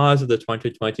 as a cause of the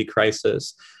 2020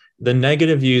 crisis, the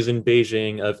negative views in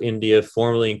Beijing of India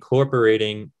formally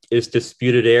incorporating its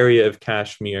disputed area of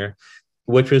Kashmir,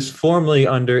 which was formerly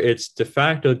under its de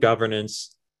facto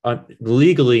governance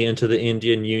legally into the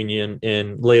Indian Union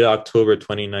in late October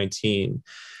 2019.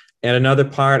 And another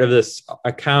part of this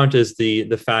account is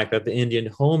the fact that the Indian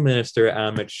Home Minister,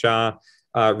 Amit Shah,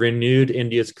 renewed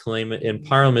India's claim in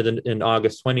Parliament in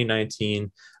August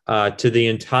 2019 to the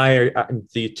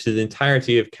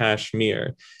entirety of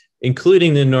Kashmir,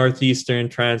 including the northeastern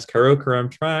Trans-Karakoram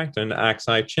Tract and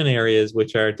Aksai Chin areas,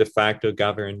 which are de facto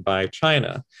governed by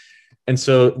China. And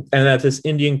that this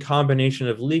Indian combination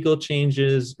of legal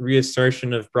changes,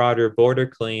 reassertion of broader border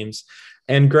claims,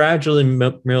 and gradually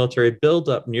military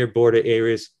buildup near border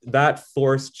areas, that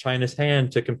forced China's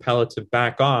hand to compel it to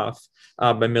back off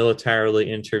by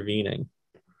militarily intervening.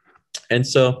 And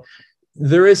so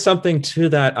there is something to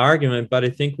that argument, but I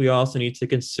think we also need to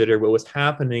consider what was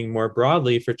happening more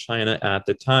broadly for China at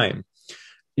the time.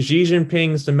 Xi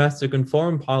Jinping's domestic and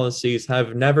foreign policies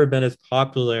have never been as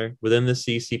popular within the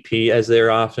CCP as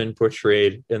they're often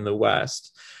portrayed in the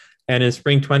West. And in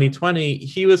spring 2020,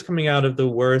 he was coming out of the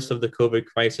worst of the COVID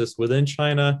crisis within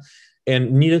China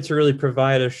and needed to really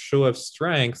provide a show of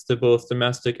strength to both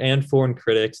domestic and foreign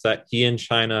critics that he and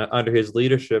China, under his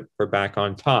leadership, were back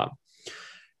on top.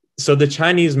 So the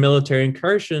Chinese military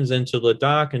incursions into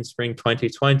Ladakh in spring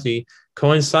 2020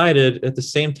 coincided at the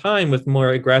same time with more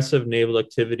aggressive naval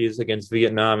activities against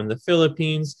Vietnam and the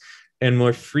Philippines and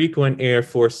more frequent Air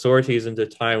Force sorties into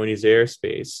Taiwanese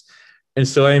airspace. And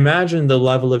so I imagine the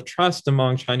level of trust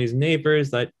among Chinese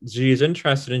neighbors that Xi is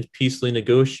interested in peacefully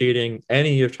negotiating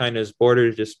any of China's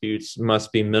border disputes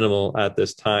must be minimal at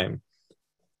this time.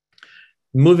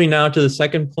 Moving now to the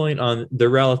second point on the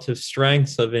relative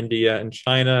strengths of India and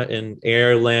China in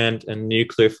air, land, and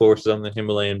nuclear forces on the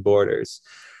Himalayan borders.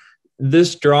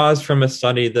 This draws from a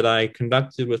study that I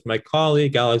conducted with my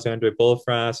colleague, Alexander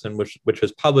Bolfras, and which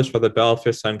was published by the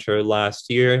Belfer Center last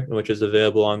year, and which is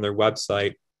available on their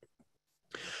website.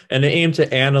 And it aimed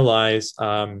to analyze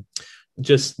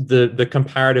just the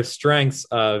comparative strengths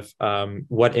of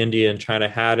what India and China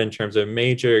had in terms of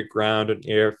major ground and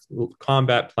air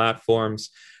combat platforms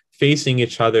facing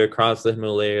each other across the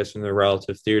Himalayas and their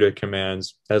relative theater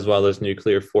commands, as well as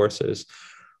nuclear forces.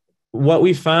 What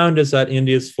we found is that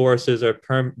India's forces are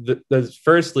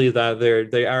firstly that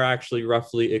they are actually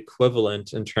roughly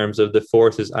equivalent in terms of the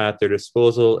forces at their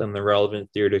disposal and the relevant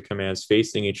theater commands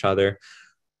facing each other.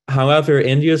 However,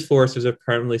 India's forces are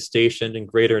permanently stationed in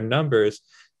greater numbers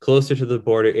closer to the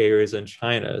border areas than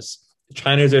China's.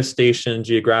 China's are stationed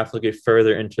geographically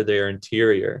further into their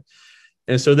interior.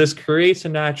 And so this creates a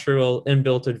natural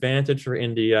inbuilt advantage for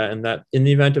India, and that in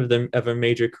the event of a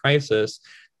major crisis,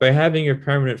 by having your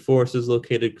permanent forces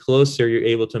located closer, you're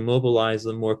able to mobilize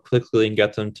them more quickly and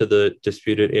get them to the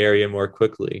disputed area more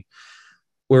quickly.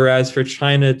 Whereas for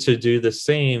China to do the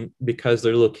same, because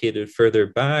they're located further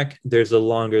back, there's a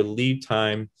longer lead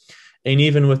time. And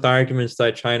even with arguments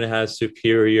that China has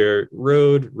superior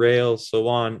road, rail, so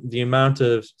on, the amount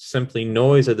of simply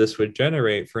noise that this would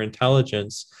generate for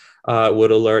intelligence would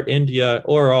alert India,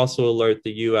 or also alert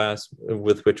the US,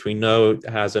 with which we know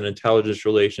has an intelligence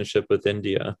relationship with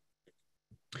India.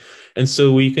 And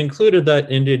so we concluded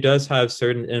that India does have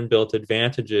certain inbuilt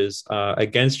advantages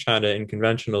against China in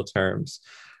conventional terms.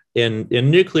 In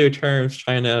nuclear terms,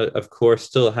 China, of course,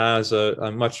 still has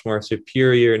a much more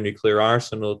superior nuclear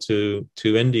arsenal to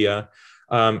India.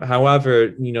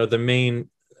 However, the main,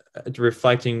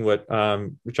 reflecting what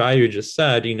Xiaoyu just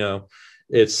said,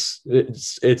 it's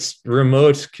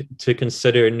remote to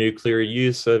consider nuclear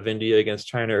use of India against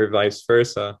China or vice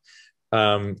versa.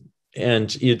 And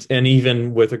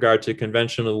even with regard to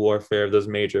conventional warfare of those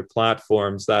major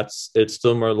platforms, it's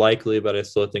still more likely, but I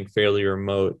still think fairly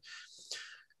remote.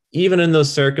 Even in those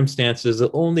circumstances,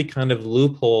 the only kind of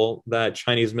loophole that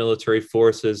Chinese military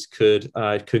forces could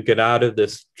get out of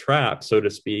this trap, so to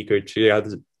speak, or to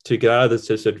get out of this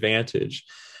disadvantage,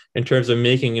 in terms of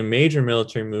making a major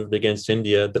military move against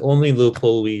India, the only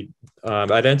loophole we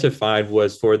identified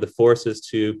was for the forces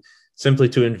to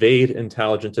invade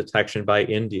intelligence detection by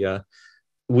India.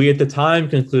 We at the time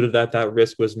concluded that that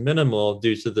risk was minimal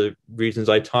due to the reasons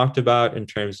I talked about in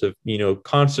terms of,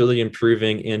 constantly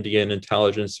improving Indian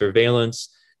intelligence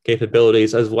surveillance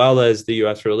capabilities, as well as the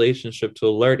US relationship to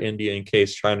alert India in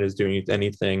case China is doing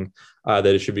anything that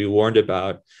it should be warned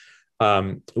about.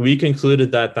 We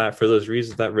concluded that for those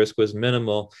reasons, that risk was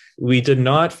minimal. We did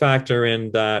not factor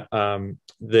in that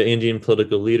the Indian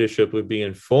political leadership would be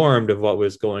informed of what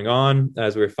was going on,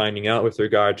 as we're finding out with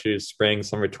regard to spring,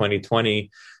 summer 2020,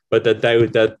 but that they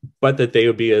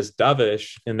would be as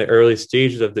dovish in the early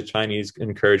stages of the Chinese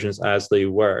incursions as they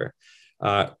were.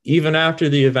 Even after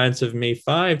the events of May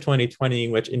 5, 2020,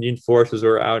 in which Indian forces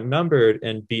were outnumbered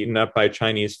and beaten up by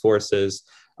Chinese forces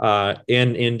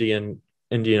in Indian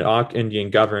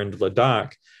governed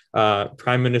Ladakh,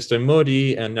 Prime Minister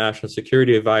Modi and National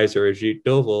Security Advisor Ajit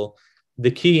Doval, the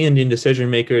key Indian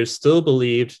decision makers, still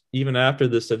believed, even after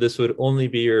this, that this would only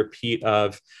be a repeat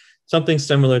of something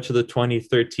similar to the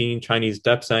 2013 Chinese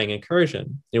Depsang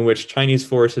incursion, in which Chinese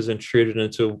forces intruded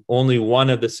into only one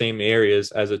of the same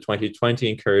areas as a 2020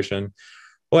 incursion.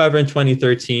 However, in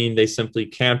 2013, they simply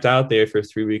camped out there for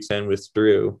 3 weeks and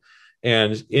withdrew.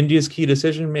 And India's key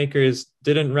decision makers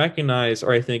didn't recognize,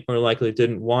 or I think more likely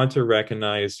didn't want to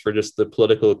recognize, for just the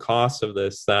political cost of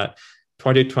this, that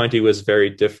 2020 was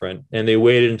very different. And they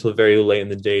waited until very late in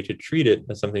the day to treat it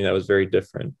as something that was very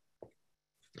different.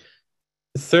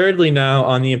 Thirdly, now,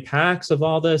 on the impacts of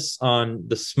all this on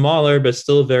the smaller but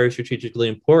still very strategically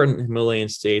important Himalayan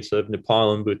states of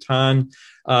Nepal and Bhutan,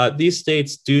 these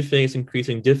states do face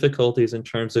increasing difficulties in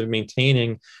terms of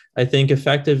maintaining, I think,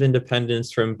 effective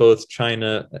independence from both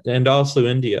China and also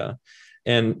India.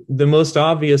 And the most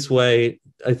obvious way,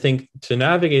 I think, to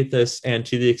navigate this, and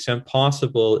to the extent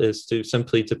possible, is to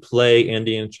simply play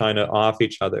India and China off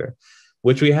each other,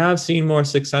 which we have seen more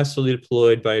successfully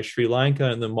deployed by Sri Lanka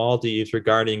and the Maldives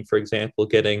regarding, for example,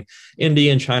 getting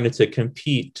India and China to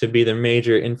compete to be the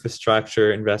major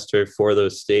infrastructure investor for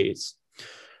those states.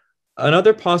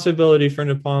 Another possibility for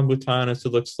Nepal and Bhutan is to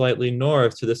look slightly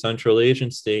north to the Central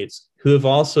Asian states, who have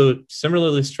also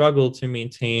similarly struggled to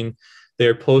maintain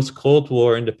their post-Cold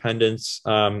War independence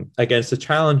against the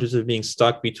challenges of being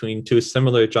stuck between two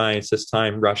similar giants, this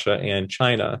time Russia and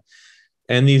China.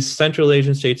 And these Central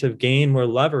Asian states have gained more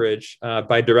leverage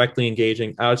by directly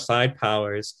engaging outside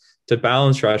powers to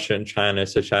balance Russia and China,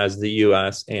 such as the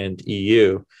US and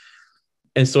EU.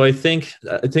 And so I think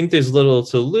there's little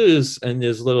to lose, and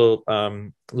there's little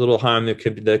harm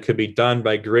that could be done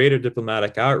by greater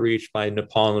diplomatic outreach by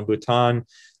Nepal and Bhutan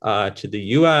to the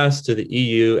US, to the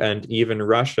EU, and even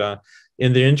Russia,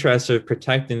 in the interest of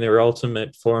protecting their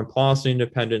ultimate foreign policy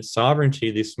independence, sovereignty,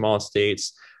 these small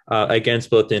states, against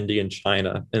both India and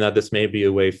China, and that this may be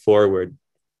a way forward.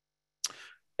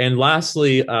 And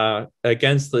lastly,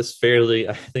 against this fairly,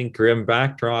 I think, grim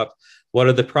backdrop, what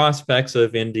are the prospects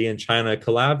of India and China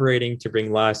collaborating to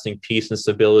bring lasting peace and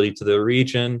stability to the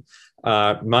region?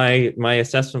 My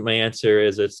assessment, my answer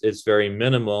is it's very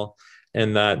minimal,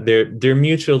 and that their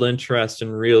mutual interest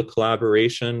in real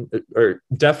collaboration, or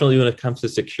definitely when it comes to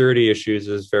security issues,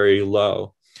 is very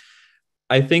low.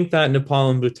 I think that Nepal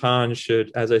and Bhutan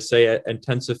should, as I say,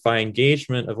 intensify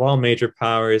engagement of all major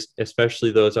powers,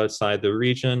 especially those outside the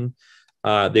region.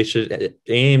 They should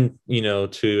aim,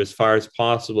 to, as far as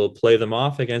possible, play them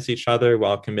off against each other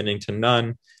while committing to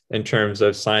none in terms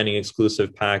of signing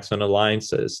exclusive pacts and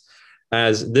alliances,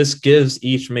 as this gives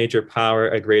each major power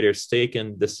a greater stake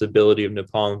in the stability of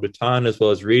Nepal and Bhutan, as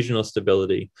well as regional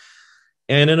stability.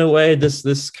 And in a way,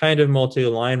 this kind of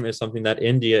multi-alignment is something that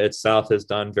India itself has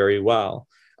done very well.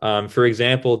 For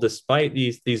example, despite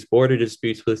these border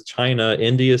disputes with China,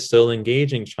 India is still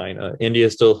engaging China. India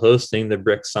is still hosting the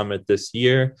BRICS summit this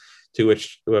year, of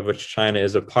which China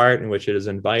is a part, in which it is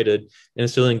invited, and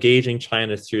still engaging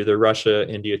China through the Russia,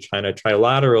 India, China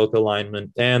trilateral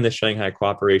alignment and the Shanghai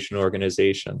Cooperation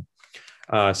Organization.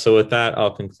 So with that,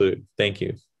 I'll conclude. Thank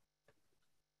you.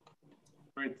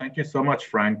 Great, thank you so much,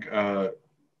 Frank.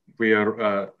 We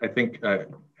are, I think, I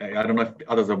don't know if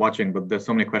others are watching, but there's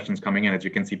so many questions coming in. As you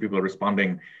can see, people are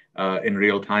responding in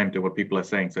real time to what people are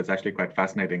saying. So it's actually quite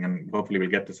fascinating, and hopefully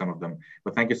we'll get to some of them.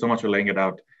 But thank you so much for laying it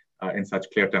out in such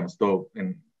clear terms, though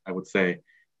in, I would say,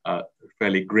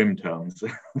 fairly grim terms,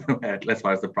 as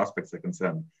far as the prospects are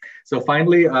concerned. So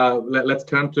finally, let's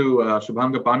turn to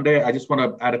Shubhanga Pandey. I just want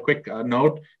to add a quick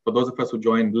note for those of us who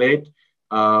joined late.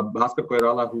 Bhaskar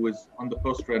Koirala, who is on the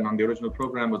poster and on the original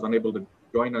program, was unable to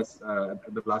join us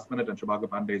at the last minute, and Shubhanga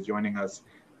Pandey is joining us,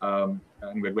 and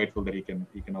we're grateful that he can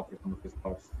offer some of his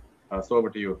thoughts. So over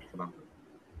to you, Shubhanga.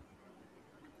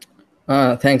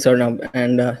 Thanks, Arunabh,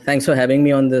 and thanks for having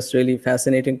me on this really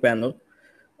fascinating panel.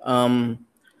 I'll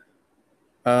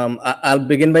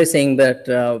begin by saying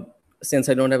that since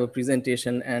I don't have a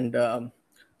presentation, and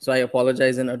so I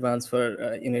apologize in advance for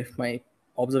if my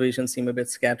observations seem a bit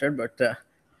scattered, but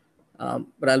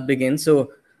I'll begin.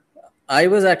 So I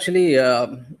was actually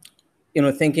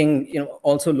thinking,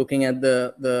 also looking at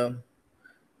the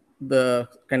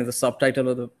kind of the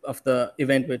subtitle of the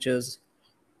event, which is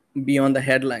Beyond the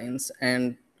Headlines,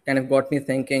 and kind of got me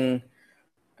thinking.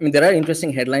 I mean, there are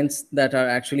interesting headlines that are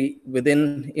actually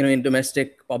within, in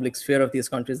domestic public sphere of these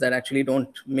countries that actually don't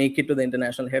make it to the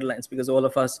international headlines, because all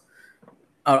of us,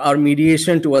 our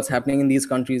mediation to what's happening in these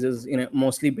countries is,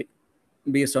 mostly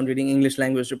based on reading English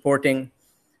language reporting.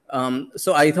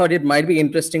 So I thought it might be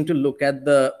interesting to look at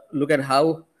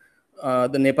how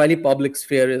the Nepali public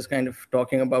sphere is kind of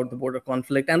talking about the border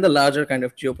conflict and the larger kind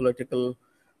of geopolitical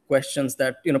questions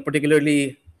that,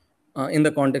 particularly in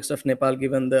the context of Nepal,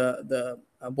 given the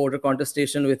border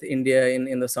contestation with India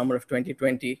in the summer of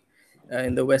 2020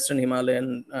 in the Western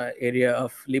Himalayan area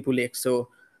of Lipu Lake. So,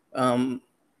 I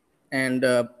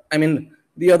mean,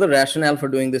 the other rationale for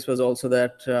doing this was also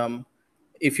that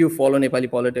if you follow Nepali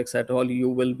politics at all, you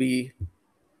will be,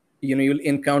 you'll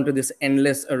encounter this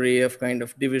endless array of kind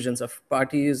of divisions of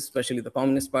parties, especially the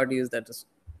communist parties, that is,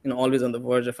 always on the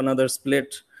verge of another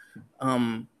split.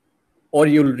 Or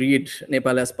you'll read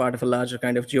Nepal as part of a larger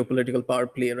kind of geopolitical power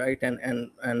play, right?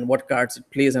 And what cards it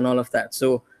plays and all of that.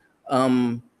 So,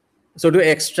 so to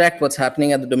extract what's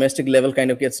happening at the domestic level kind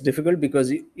of gets difficult,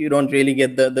 because you don't really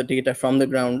get the data from the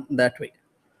ground that way.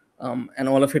 And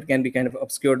all of it can be kind of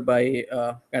obscured by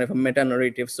kind of a meta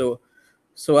narrative. So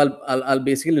I'll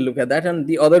basically look at that. And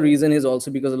the other reason is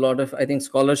also because a lot of, I think,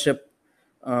 scholarship,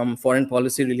 foreign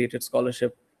policy related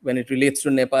scholarship, when it relates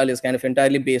to Nepal, is kind of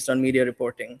entirely based on media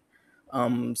reporting.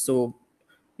 So,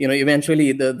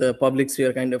 eventually the public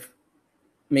sphere kind of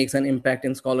makes an impact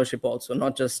in scholarship also,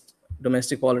 not just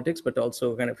domestic politics, but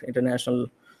also kind of international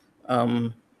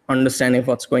understanding of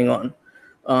what's going on.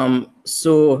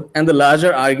 So, and the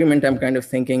larger argument I'm kind of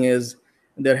thinking is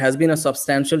there has been a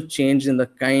substantial change in the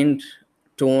kind,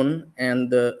 tone, and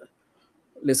the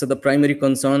list of the primary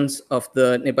concerns of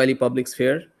the Nepali public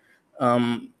sphere.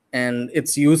 And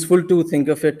it's useful to think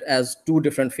of it as two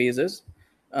different phases.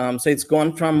 So it's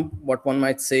gone from what one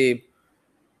might say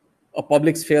a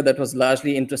public sphere that was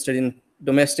largely interested in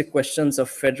domestic questions of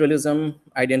federalism,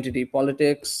 identity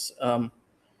politics,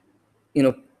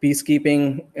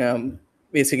 peacekeeping,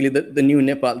 basically the new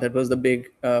Nepal. That was the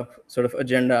big sort of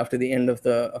agenda after the end of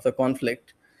the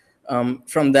conflict.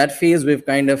 From that phase, we've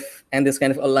kind of, and this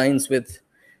kind of aligns with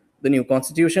the new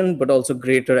constitution, but also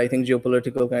greater, I think,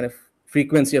 geopolitical kind of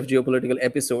frequency of geopolitical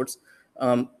episodes.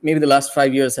 Maybe the last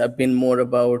 5 years have been more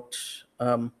about,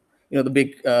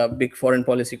 the big foreign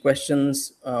policy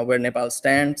questions, where Nepal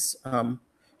stands,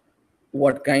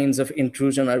 what kinds of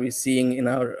intrusion are we seeing in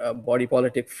our body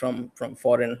politic from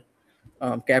foreign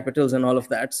capitals and all of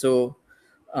that. So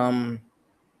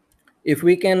if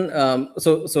we can,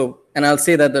 and I'll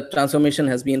say that the transformation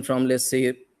has been from, let's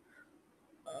say,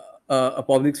 a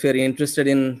public sphere interested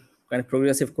in kind of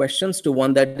progressive questions to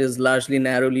one that is largely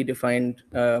narrowly defined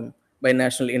by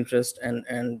national interest and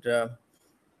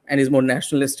is more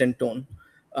nationalist in tone.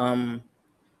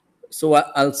 So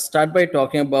I'll start by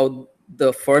talking about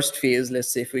the first phase, let's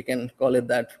say, if we can call it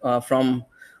that, from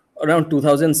around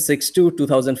 2006 to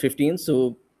 2015.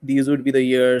 So these would be the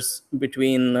years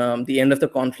between the end of the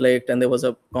conflict, and there was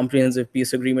a comprehensive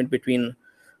peace agreement between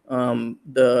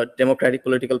the democratic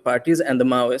political parties and the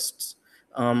Maoists.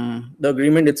 The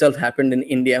agreement itself happened in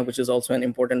India, which is also an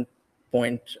important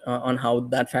point on how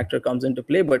that factor comes into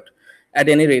play. But at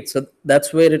any rate, so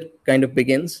that's where it kind of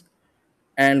begins.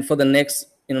 And for the next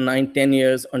 9-10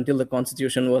 years until the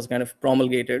constitution was kind of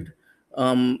promulgated,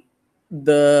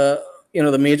 the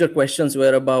major questions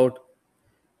were about,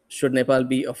 should Nepal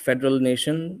be a federal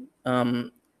nation?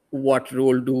 What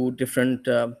role do different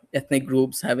ethnic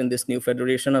groups have in this new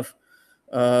federation of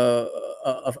is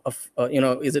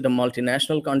it a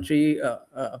multinational country,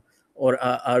 or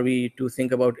are we to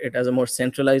think about it as a more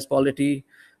centralized polity?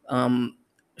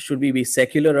 Should we be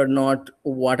secular or not?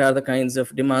 What are the kinds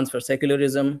of demands for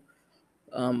secularism?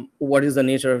 What is the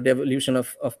nature of devolution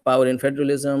of power in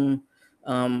federalism?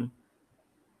 And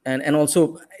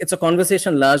also, it's a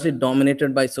conversation largely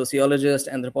dominated by sociologists,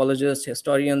 anthropologists,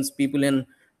 historians, people in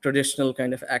traditional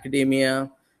kind of academia.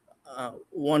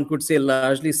 One could say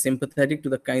largely sympathetic to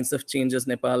the kinds of changes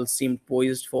Nepal seemed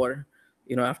poised for,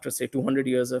 after, say, 200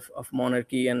 years of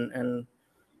monarchy and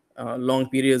long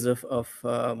periods of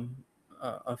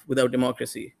without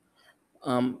democracy.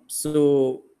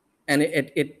 So, and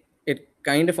it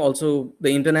kind of also, the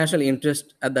international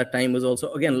interest at that time was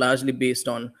also, again, largely based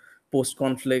on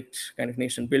post-conflict kind of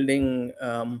nation building.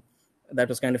 That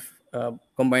was kind of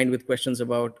combined with questions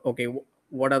about, okay,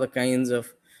 what are the kinds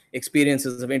of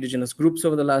experiences of indigenous groups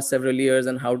over the last several years,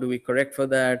 and how do we correct for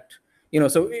that?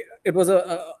 So it was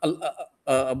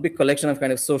a big collection of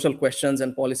kind of social questions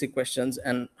and policy questions,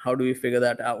 and how do we figure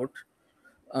that out?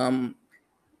 And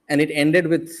it ended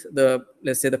with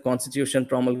let's say, the constitution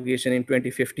promulgation in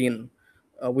 2015,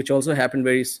 which also happened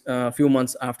very few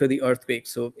months after the earthquake.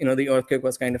 So, the earthquake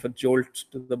was kind of a jolt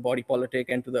to the body politic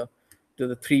and to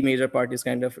the three major parties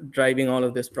kind of driving all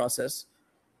of this process.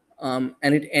 And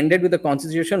it ended with the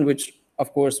constitution, which,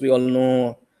 of course, we all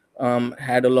know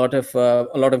had a lot of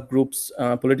groups,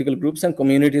 political groups and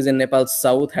communities in Nepal's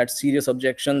south had serious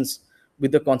objections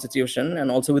with the constitution,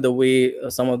 and also with the way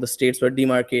some of the states were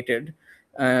demarcated.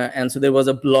 And so there was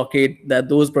a blockade that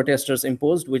those protesters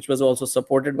imposed, which was also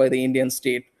supported by the Indian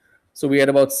state. So we had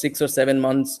about 6 or 7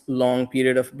 months long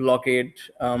period of blockade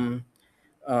of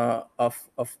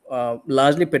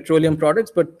largely petroleum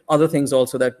products, but other things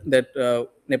also that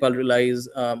Nepal relies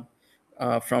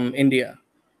from India.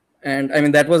 And I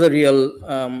mean, that was a real,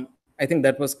 I think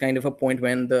that was kind of a point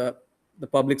when the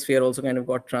public sphere also kind of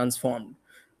got transformed.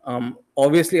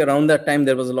 Obviously, around that time,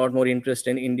 there was a lot more interest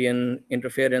in Indian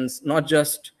interference, not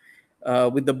just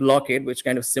with the blockade, which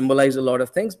kind of symbolized a lot of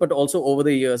things, but also over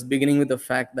the years, beginning with the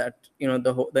fact that,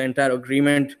 the entire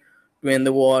agreement to end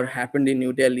the war happened in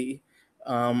New Delhi.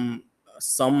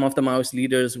 Some of the Maoist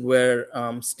leaders were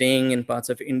staying in parts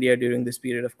of India during this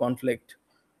period of conflict.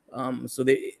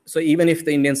 So even if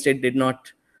the Indian state did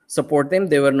not support them,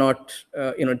 they were not,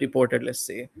 deported, let's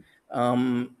say.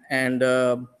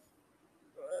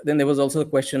 Then there was also the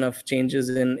question of changes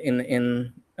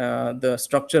in the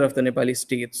structure of the Nepali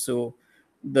state. So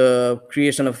the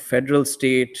creation of federal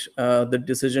state, the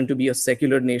decision to be a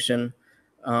secular nation,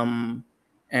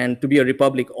 and to be a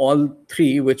republic, all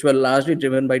three, which were largely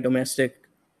driven by domestic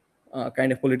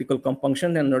kind of political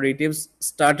compunction and narratives,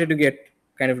 started to get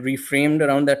kind of reframed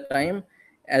around that time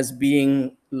as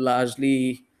being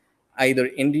largely either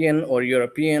Indian or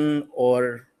European,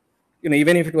 or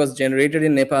even if it was generated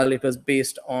in Nepal, it was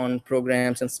based on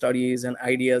programs and studies and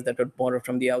ideas that were borrowed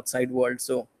from the outside world.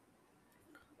 So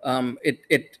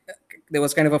there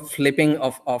was kind of a flipping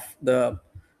of the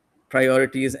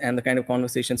priorities and the kind of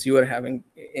conversations you were having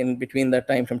in between that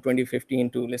time from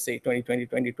 2015 to, let's say, 2020,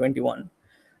 2021.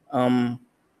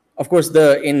 of course,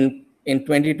 in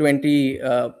 2020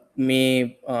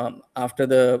 May, after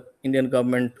the Indian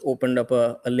government opened up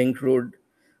a link road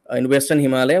in Western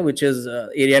Himalaya, which is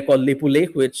area called Lipu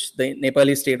Lake, which the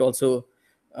Nepali state also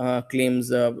claims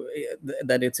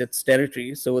that it's its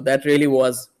territory. So that really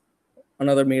was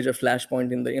another major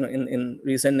flashpoint in the in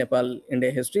recent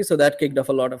Nepal-India history. So that kicked off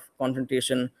a lot of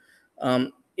confrontation.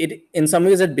 It in some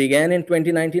ways it began in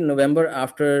 2019 November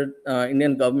after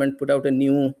Indian government put out a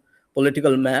new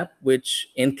political map which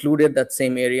included that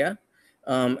same area,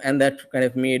 and that kind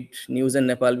of made news in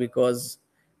Nepal because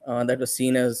that was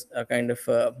seen as a kind of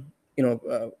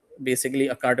basically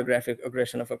a cartographic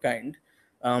aggression of a kind.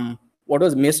 What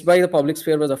was missed by the public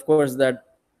sphere was, of course, that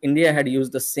India had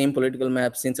used the same political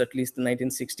map since at least the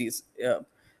 1960s,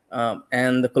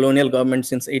 and the colonial government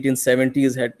since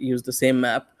 1870s had used the same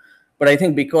map. But I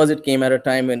think because it came at a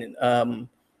time when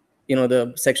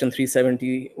the Section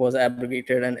 370 was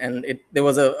abrogated, and there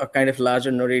was a kind of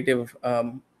larger narrative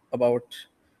about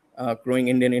growing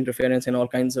Indian interference in all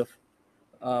kinds of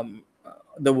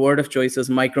the word of choice is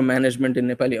micromanagement in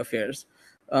Nepali affairs.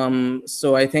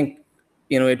 So I think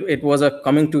it was a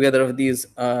coming together of these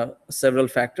several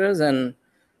factors, and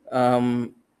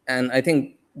I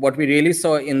think what we really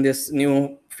saw in this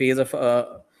new phase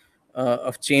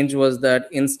of change was that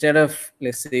instead of,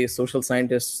 let's say, social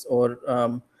scientists or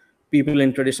people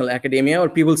in traditional academia or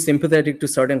people sympathetic to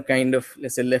certain kind of,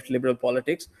 let's say, left liberal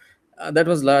politics, that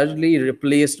was largely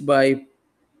replaced by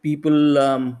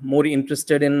people more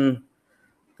interested in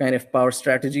kind of power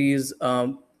strategies.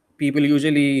 People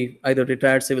usually either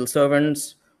retired civil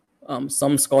servants,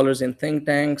 some scholars in think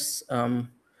tanks,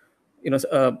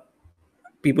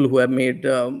 people who have made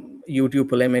YouTube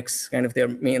polemics kind of their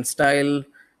main style.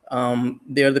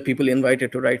 They are the people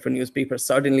invited to write for newspapers,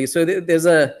 certainly. So there's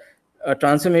a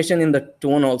transformation in the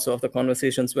tone also of the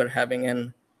conversations we're having,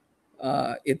 and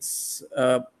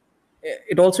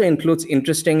it also includes,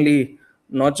 interestingly,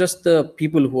 not just the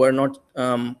people who are not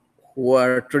who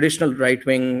are traditional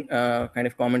right-wing kind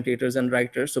of commentators and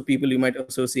writers, so people you might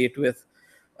associate with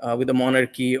the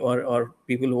monarchy or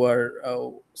people who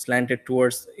are slanted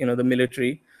towards the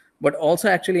military, but also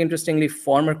actually, interestingly,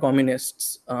 former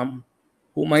communists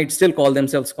who might still call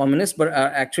themselves communists, but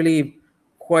are actually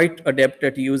quite adept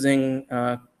at using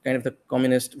kind of the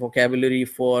communist vocabulary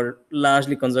for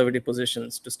largely conservative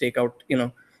positions to stake out,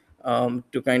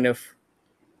 to kind of.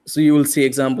 So you will see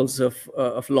examples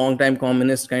of long-time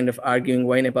communists kind of arguing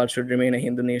why Nepal should remain a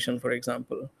Hindu nation, for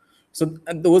example. So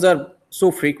those are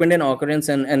so frequent in occurrence,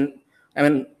 and I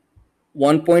mean,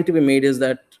 one point to be made is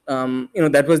that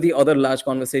that was the other large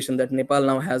conversation, that Nepal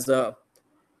now has a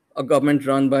government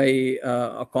run by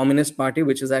a communist party,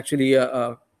 which is actually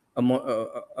a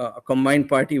combined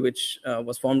party which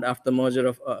was formed after the merger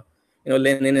of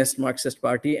Leninist Marxist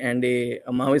party and a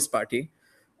Maoist party.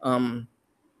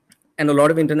 And a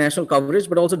lot of international coverage,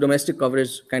 but also domestic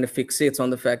coverage, kind of fixates on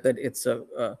the fact that it's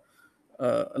a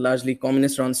largely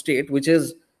communist-run state, which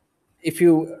is, if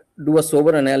you do a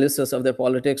sober analysis of their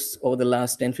politics over the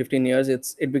last 10, 15 years,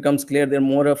 it becomes clear they're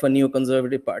more of a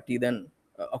neo-conservative party than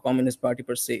a communist party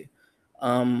per se,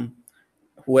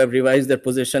 who have revised their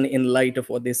position in light of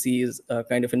what they see as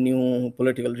kind of a new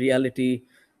political reality,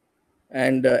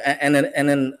 and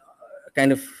then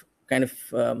kind of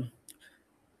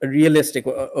a realistic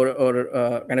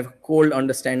or kind of a cold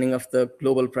understanding of the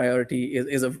global priority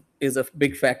is a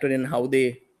big factor in how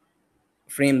they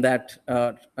frame that,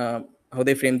 how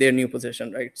they frame their new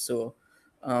position, right? So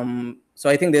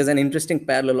I think there's an interesting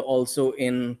parallel also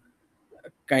in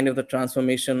kind of the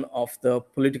transformation of the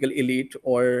political elite,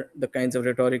 or the kinds of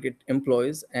rhetoric it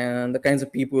employs, and the kinds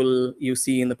of people you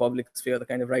see in the public sphere, the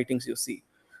kind of writings you see.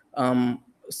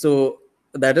 So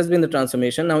that has been the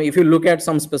transformation. Now, if you look at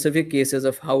some specific cases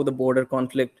of how the border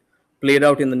conflict played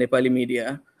out in the Nepali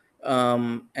media,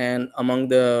 and among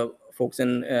the folks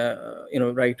in,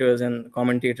 writers and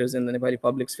commentators in the Nepali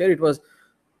public sphere, it was,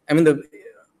 I mean, the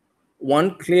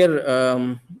one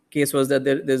clear case was that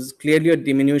there's clearly a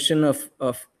diminution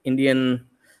of Indian,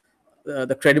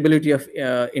 the credibility of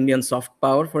Indian soft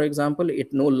power, for example.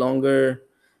 It no longer,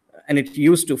 and it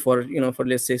used to, for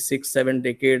let's say 6-7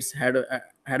 decades, had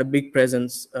a big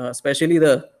presence, especially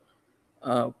the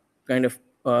kind of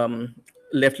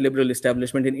left liberal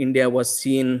establishment in India was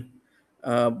seen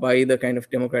by the kind of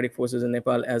democratic forces in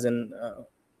Nepal as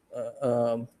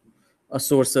a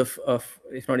source of,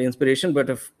 if not inspiration, but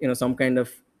of some kind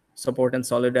of support and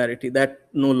solidarity. That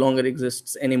no longer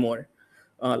exists anymore,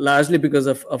 largely because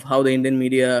of how the Indian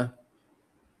media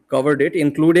covered it,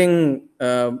 including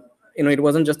it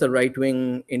wasn't just the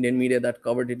right-wing Indian media that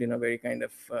covered it in a very kind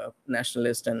of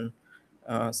nationalist and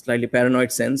slightly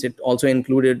paranoid sense. It also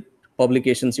included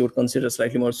publications you would consider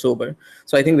slightly more sober.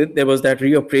 So I think that there was that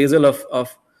reappraisal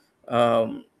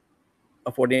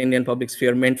of what the Indian public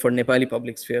sphere meant for Nepali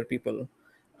public sphere people.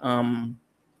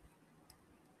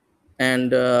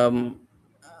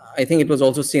 I think it was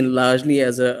also seen largely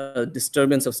as a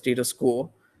disturbance of status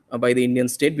quo by the Indian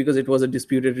state, because it was a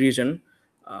disputed region.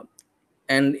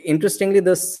 And interestingly,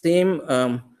 the same,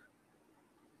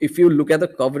 if you look at the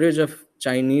coverage of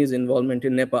Chinese involvement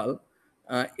in Nepal,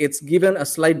 it's given a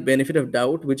slight benefit of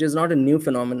doubt, which is not a new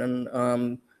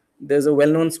phenomenon. There's a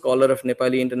well-known scholar of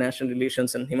Nepali international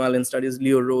relations and Himalayan studies,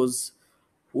 Leo Rose,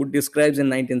 who describes in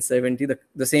 1970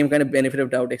 the same kind of benefit of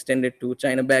doubt extended to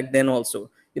China back then also.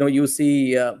 You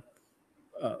see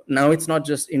now it's not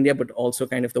just India, but also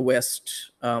kind of the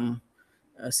West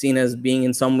seen as being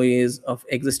in some ways of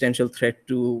existential threat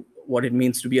to what it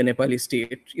means to be a Nepali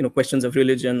state. Questions of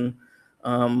religion,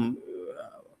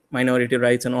 minority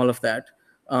rights, and all of that.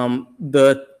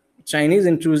 The Chinese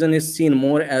intrusion is seen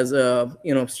more as a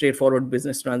straightforward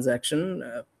business transaction.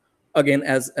 Again,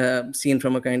 as seen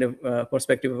from a kind of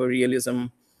perspective of a realism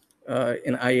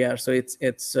in IR. So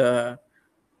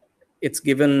it's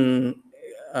given.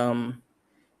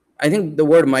 I think the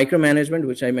word micromanagement,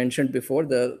 which I mentioned before,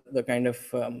 the kind of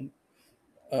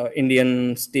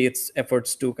Indian states'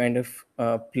 efforts to kind of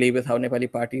play with how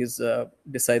Nepali parties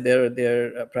decide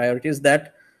their priorities,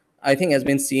 that I think has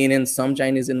been seen in some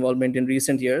Chinese involvement in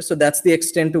recent years. So that's the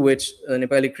extent to which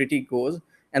Nepali critique goes.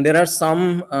 And there are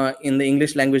some in the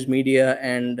English language media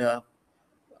and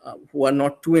who are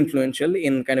not too influential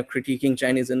in kind of critiquing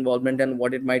Chinese involvement and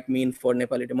what it might mean for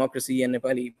Nepali democracy and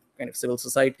Nepali kind of civil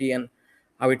society and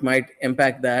how it might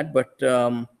impact that. But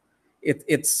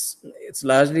it's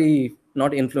largely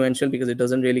not influential because it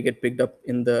doesn't really get picked up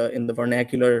in the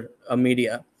vernacular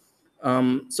media.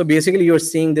 So basically, you're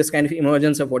seeing this kind of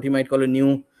emergence of what you might call a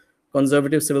new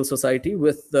conservative civil society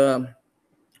with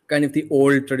kind of the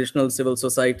old traditional civil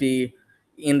society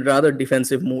in rather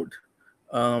defensive mood.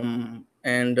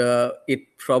 And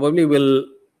it probably will,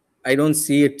 I don't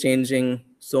see it changing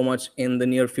so much in the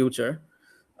near future.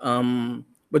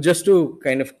 But just to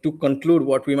kind of to conclude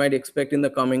what we might expect in the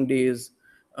coming days,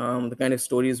 the kind of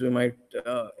stories we might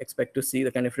expect to see,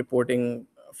 the kind of reporting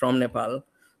from Nepal,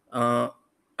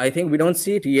 I think we don't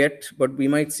see it yet, but we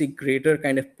might see greater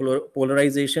kind of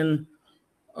polarization,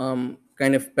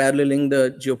 kind of paralleling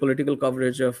the geopolitical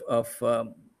coverage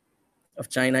of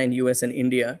China and US and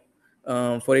India.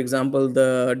 For example,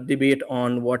 the debate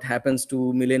on what happens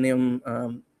to Millennium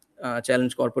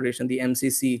Challenge Corporation, the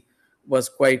MCC, was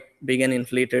quite big and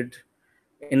inflated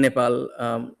in Nepal.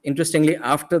 Interestingly,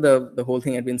 after the whole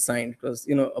thing had been signed, it was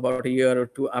about a year or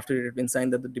two after it had been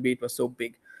signed that the debate was so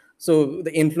big. So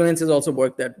the influences also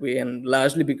worked that way, and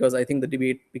largely because I think the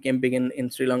debate became big in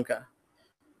Sri Lanka.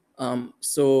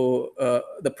 So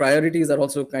the priorities are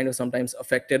also kind of sometimes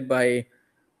affected by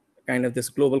kind of this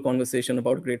global conversation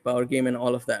about great power game and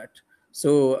all of that.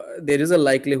 So there is a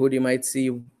likelihood you might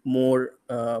see more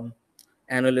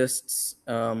analysts,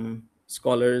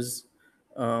 scholars,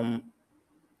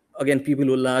 again, people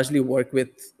who largely work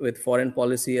with foreign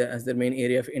policy as their main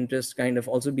area of interest kind of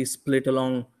also be split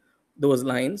along those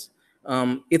lines.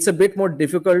 It's a bit more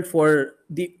difficult for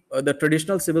the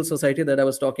traditional civil society that I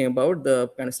was talking about, the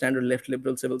kind of standard left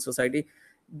liberal civil society.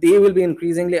 They will be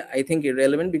increasingly, I think,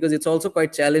 irrelevant because it's also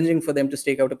quite challenging for them to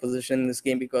stake out a position in this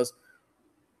game because,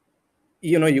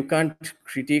 you can't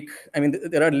critique. I mean,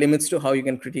 there are limits to how you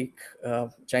can critique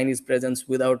Chinese presence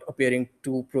without appearing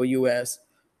too pro-US.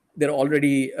 They're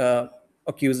already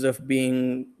accused of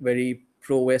being very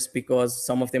pro-West because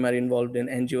some of them are involved in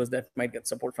NGOs that might get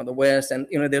support from the West. And,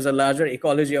 there's a larger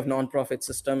ecology of non-profit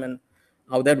system and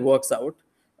how that works out.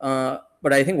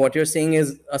 But I think what you're seeing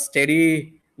is a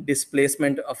steady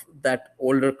displacement of that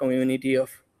older community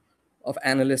of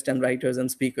analysts and writers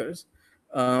and speakers,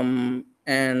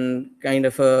 and kind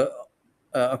of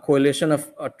a coalition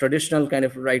of a traditional kind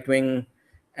of right-wing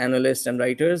analysts and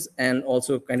writers, and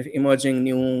also kind of emerging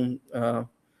new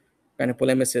kind of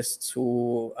polemicists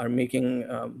who are making,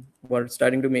 who are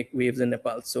starting to make waves in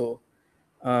Nepal. So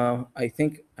I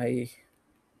think I'll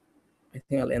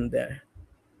end there.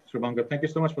 Shubhanga, thank you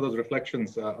so much for those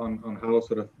reflections on how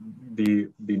sort of the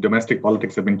domestic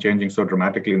politics have been changing so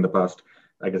dramatically in the past,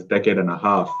 I guess, decade and a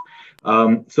half.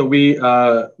 So we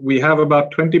have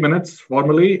about 20 minutes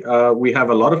formally. We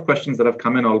have a lot of questions that have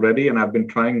come in already, and I've been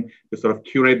trying to sort of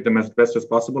curate them as best as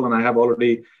possible. And I have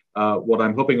already what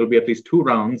I'm hoping will be at least 2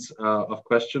 rounds of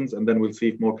questions, and then we'll see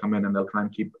if more come in, and I'll try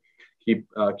and keep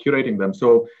curating them.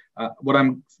 So what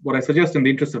I suggest in the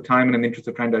interest of time and in the interest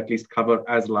of trying to at least cover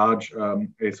as large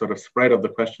a sort of spread of the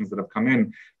questions that have come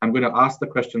in, I'm going to ask the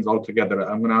questions all together.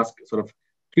 I'm going to ask sort of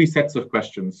three sets of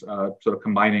questions, sort of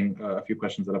combining a few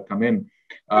questions that have come in.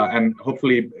 And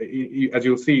hopefully, as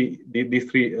you'll see, these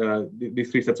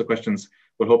three sets of questions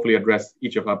will hopefully address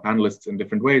each of our panelists in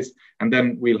different ways. And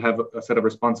then we'll have a set of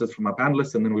responses from our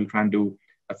panelists, and then we'll try and do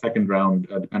a second round,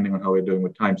 depending on how we're doing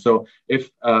with time. So if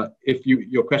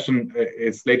your question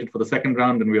is slated for the second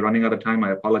round and we're running out of time,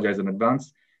 I apologize in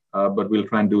advance, but we'll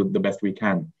try and do the best we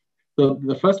can. So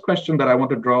the first question that I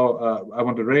want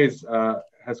to raise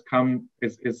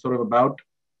is sort of about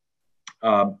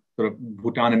sort of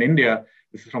Bhutan and India.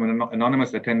 This is from an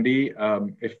anonymous attendee.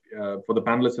 For the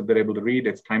panelists, if they're able to read,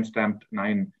 it's timestamped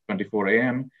 9:24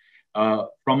 a.m.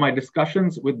 From my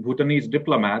discussions with Bhutanese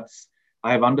diplomats,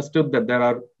 I have understood that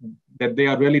they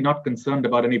are really not concerned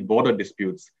about any border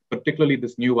disputes, particularly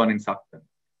this new one in Saktan.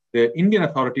 The Indian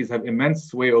authorities have immense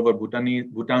sway over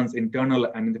Bhutan's internal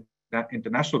and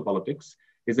international politics.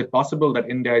 Is it possible that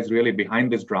India is really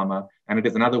behind this drama, and it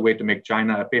is another way to make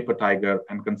China a paper tiger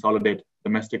and consolidate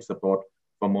domestic support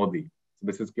for Modi? So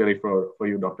this is clearly for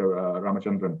you, Dr.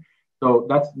 Ramachandran. So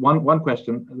that's one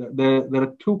question. There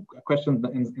are two questions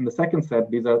in the second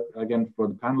set. These are, again, for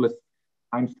the panelists,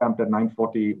 timestamped at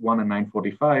 9:41 and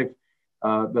 9:45.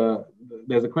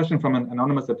 There's a question from an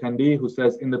anonymous attendee who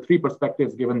says, in the three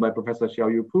perspectives given by Professor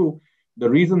Xiaoyu, the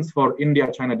reasons for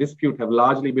India-China dispute have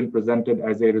largely been presented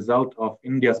as a result of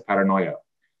India's paranoia.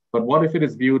 But what if it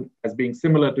is viewed as being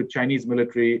similar to Chinese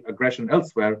military aggression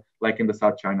elsewhere, like in the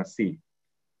South China Sea?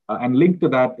 And linked to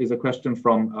that is a question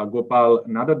from Gopal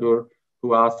Nadadur,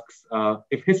 who asks,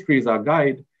 if history is our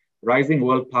guide, rising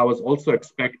world powers also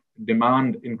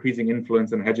demand increasing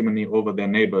influence and hegemony over their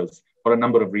neighbors for a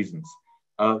number of reasons.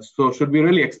 So should we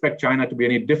really expect China to be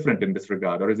any different in this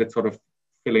regard, or is it sort of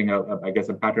filling I guess,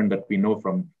 a pattern that we know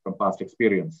from past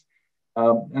experience?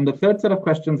 And the third set of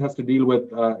questions has to deal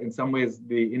with, in some ways,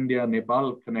 the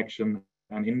India-Nepal connection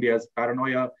and India's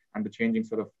paranoia and the changing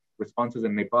sort of responses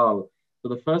in Nepal. So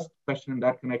the first question in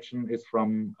that connection is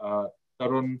from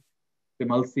Tarun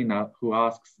Timalsina, who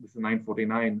asks, this is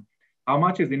 9:49, how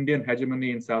much is Indian hegemony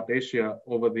in South Asia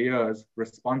over the years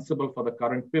responsible for the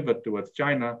current pivot towards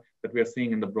China that we are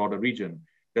seeing in the broader region?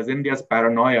 Does India's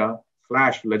paranoia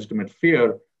 / legitimate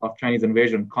fear of Chinese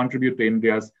invasion contribute to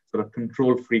India's sort of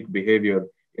control freak behavior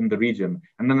in the region?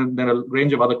 And then there are a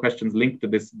range of other questions linked to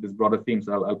this broader theme,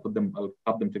 so I'll put them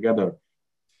together.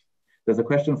 There's a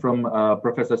question from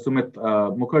Professor Sumit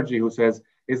Mukherjee, who says,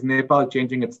 is Nepal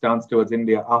changing its stance towards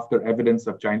India after evidence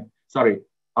of Chinese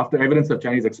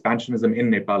expansionism in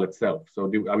Nepal itself?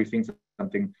 So are we seeing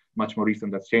something much more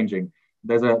recent that's changing?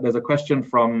 There's a question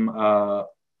from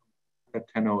at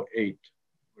 10:08.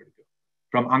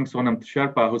 From Ang Sonam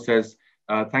Sherpa, who says,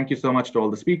 thank you so much to all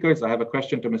the speakers. I have a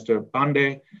question to Mr.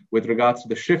 Pandey with regards to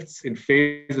the shifts in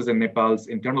phases in Nepal's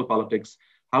internal politics.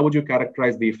 How would you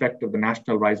characterize the effect of the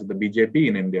national rise of the BJP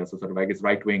in India, so sort of, I guess,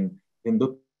 right-wing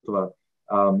Hindutva,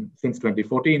 since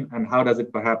 2014, and how has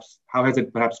it perhaps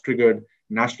triggered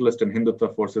nationalist and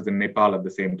Hindutva forces in Nepal at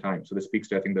the same time? So this speaks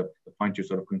to, I think, the point you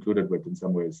sort of concluded with in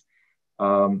some ways.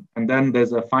 And then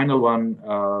there's a final one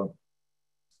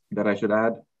that I should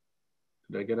add.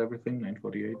 Did I get everything?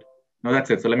 9:48. No, that's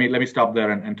it. So let me stop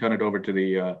there and turn it over to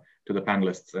the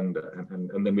panelists, and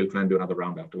then we'll try and do another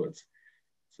round afterwards.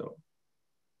 So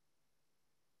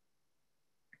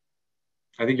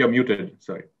I think you're muted.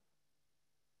 Sorry.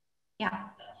 Yeah.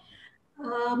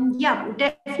 Yeah,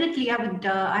 definitely.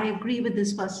 I agree with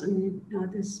this person.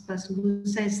 Who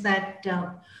says that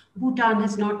Bhutan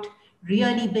has not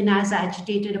really been as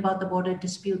agitated about the border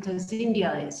disputes as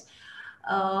India is.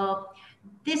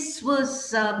 This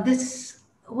was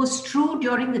true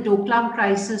during the Doklam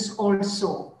crisis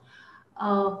also,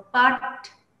 but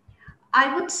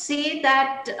I would say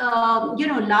that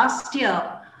last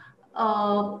year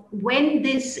when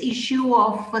this issue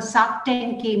of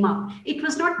Sakten came up, it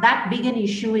was not that big an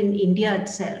issue in India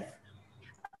itself.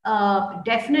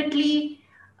 Definitely,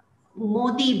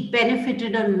 Modi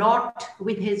benefited a lot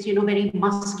with his very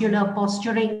muscular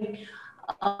posturing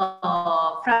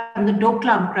from the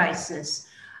Doklam crisis.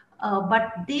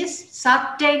 But this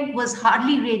Sakten was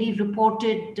hardly really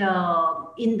reported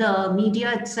in the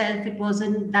media itself. It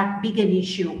wasn't that big an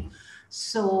issue.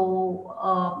 So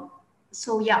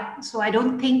I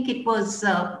don't think it was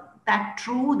that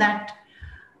true that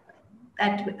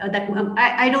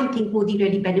I don't think Modi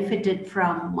really benefited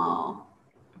from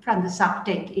the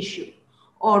Sakten issue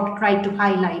or tried to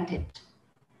highlight it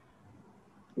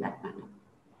in that manner.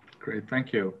 Great,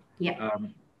 thank you. Yeah.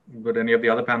 Would any of the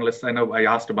other panelists, I know I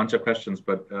asked a bunch of questions,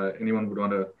 but anyone would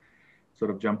want to sort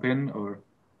of jump in or?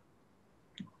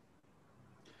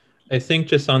 I think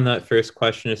just on that first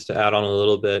question, just to add on a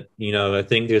little bit, I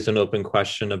think there's an open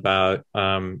question about,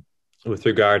 with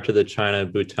regard to the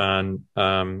China-Bhutan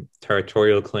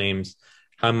territorial claims,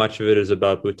 how much of it is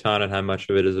about Bhutan and how much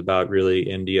of it is about really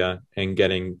India and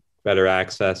getting better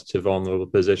access to vulnerable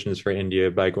positions for India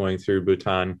by going through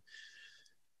Bhutan.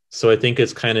 So I think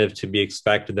it's kind of to be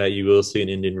expected that you will see an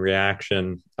Indian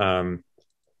reaction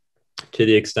to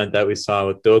the extent that we saw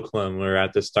with Doklam, where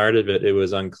at the start of it, it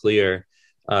was unclear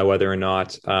whether or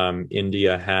not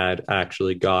India had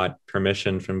actually got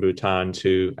permission from Bhutan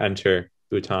to enter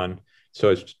Bhutan, so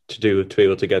as to be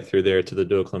able to get through there to the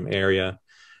Doklam area.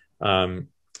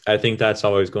 I think that's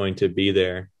always going to be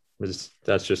there.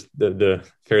 That's just the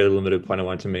fairly limited point I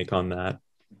wanted to make on that.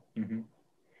 Mm-hmm.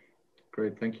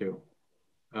 Great, thank you.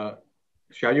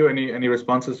 Xiaoyu, any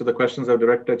responses to the questions I've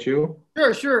directed at you?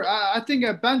 Sure. I think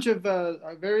a bunch of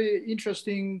very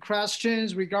interesting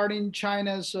questions regarding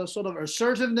China's sort of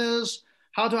assertiveness,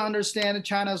 how to understand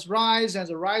China's rise as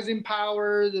a rising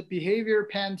power, the behavior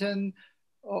pattern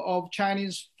of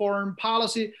Chinese foreign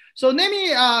policy. So let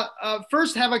me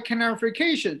first have a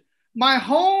clarification. My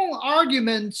whole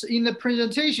arguments in the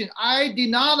presentation, I did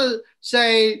not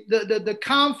say the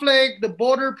conflict, the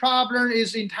border problem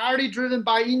is entirely driven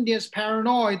by India's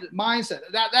paranoid mindset.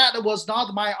 That was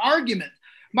not my argument.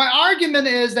 My argument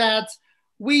is that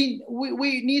we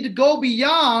need to go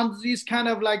beyond this kind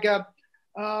of like a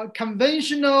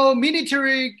conventional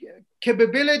military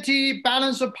capability,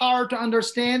 balance of power to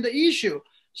understand the issue.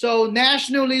 So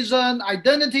nationalism,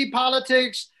 identity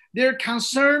politics, their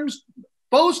concerns,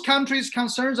 both countries'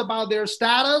 concerns about their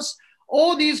status,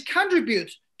 all these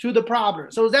contribute to the problem.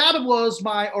 So that was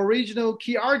my original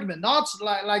key argument, not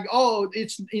like oh,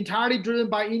 it's entirely driven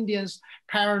by Indians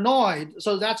paranoid.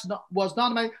 So was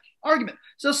not my argument.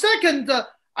 So second,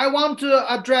 I want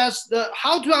to address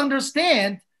how to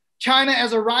understand China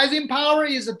as a rising power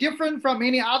is different from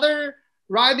any other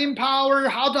rising power,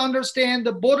 how to understand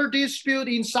the border dispute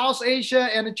in South Asia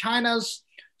and China's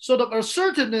sort of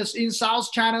assertiveness in South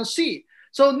China Sea.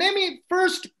 So let me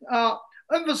first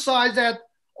emphasize that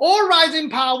all rising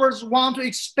powers want to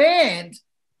expand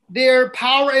their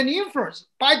power and influence.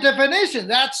 By definition,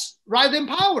 that's rising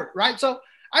power, right? So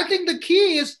I think the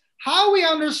key is how we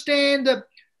understand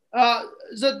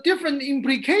the different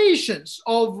implications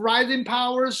of rising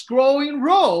powers' growing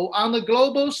role on the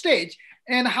global stage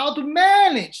and how to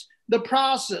manage the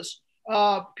process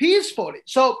peacefully.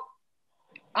 So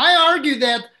I argue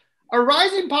that a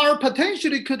rising power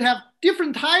potentially could have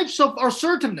different types of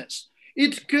assertiveness.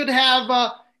 It could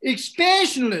have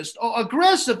expansionist or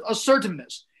aggressive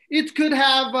assertiveness. It could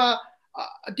have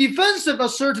defensive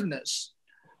assertiveness.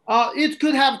 It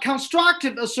could have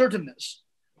constructive assertiveness.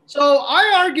 So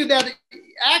I argue that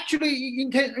actually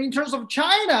in terms of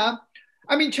China,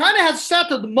 I mean, China has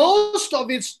settled most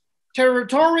of its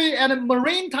territory and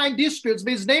maritime disputes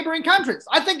with neighboring countries.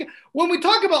 I think when we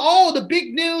talk about all the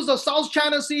big news of South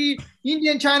China Sea,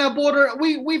 Indian-China border,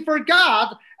 we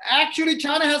forgot actually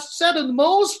China has settled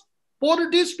most border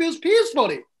disputes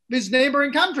peacefully with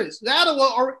neighboring countries. That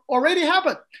already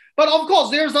happened. But of course,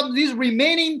 there's these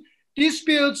remaining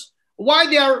disputes. Why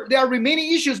there are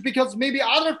remaining issues? Because maybe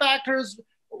other factors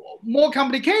more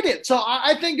complicated. So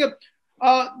I think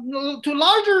to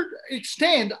larger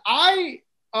extent, I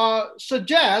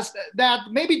suggest that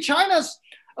maybe China's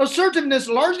assertiveness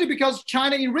largely because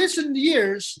China in recent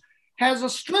years has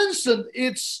strengthened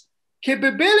its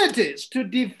capabilities to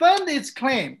defend its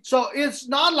claim. So it's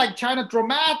not like China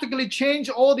dramatically changed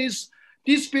all these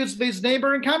disputes with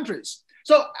neighboring countries.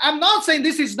 So I'm not saying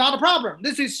this is not a problem.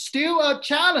 This is still a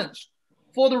challenge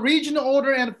for the regional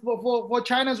order and for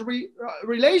China's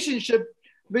relationship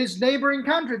with neighboring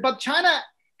countries. But China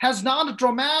has not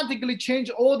dramatically changed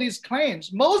all these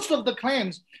claims. Most of the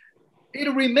claims, it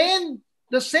remained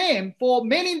the same for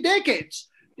many decades.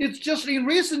 It's just in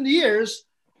recent years,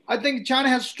 I think China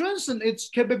has strengthened its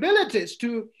capabilities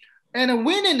and a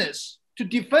willingness to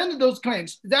defend those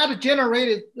claims. That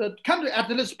generated the country, at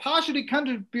least partially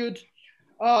contribute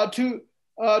to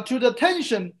the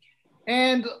tension.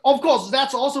 And of course,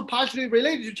 that's also partially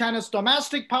related to China's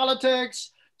domestic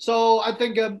politics. So I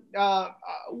think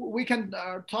we can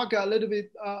talk a little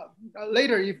bit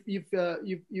later if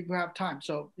you have time.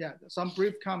 So yeah, some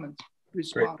brief comments.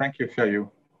 Great, thank you, Xiaoyu.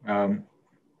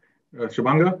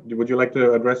 Shubhanga, would you like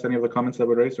to address any of the comments that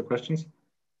were raised or questions?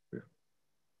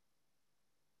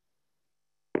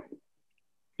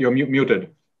 You're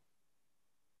muted.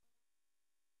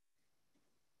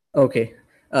 Okay.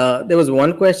 There was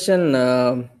one question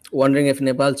wondering if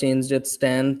Nepal changed its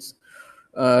stance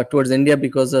towards India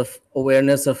because of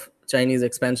awareness of Chinese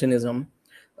expansionism.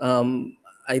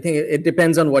 I think it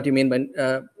depends on what you mean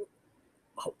by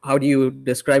how do you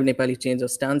describe Nepali change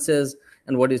of stances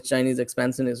and what is Chinese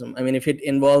expansionism. I mean, if it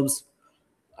involves,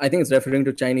 I think it's referring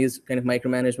to Chinese kind of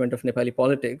micromanagement of Nepali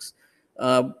politics.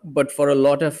 But for a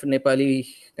lot of Nepali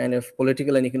kind of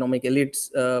political and economic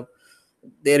elites,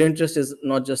 their interest is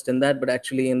not just in that, but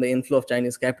actually in the inflow of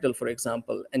Chinese capital, for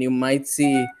example. And you might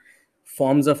see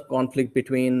forms of conflict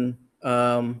between,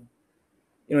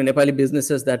 Nepali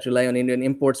businesses that rely on Indian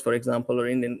imports, for example, or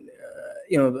Indian,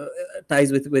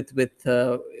 ties with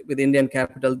Indian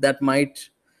capital that might,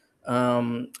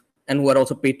 and who are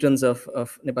also patrons of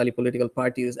Nepali political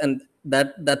parties, and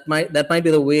that might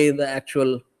be the way the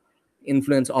actual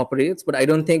influence operates. But I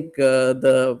don't think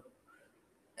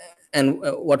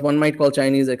what one might call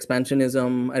Chinese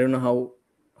expansionism, I don't know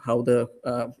how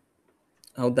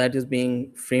that is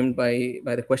being framed by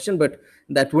the question, but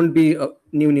that wouldn't be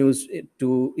new news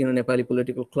to Nepali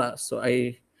political class. So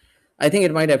I think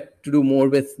it might have to do more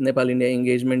with Nepal-India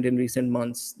engagement in recent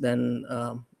months than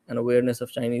an awareness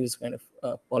of Chinese kind of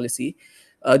policy.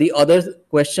 The other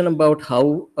question about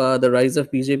how the rise of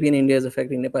BJP in India is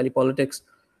affecting Nepali politics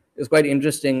is quite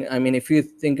interesting. I mean, if you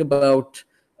think about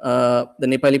the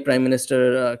Nepali Prime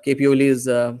Minister KP Oli's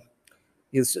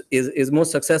his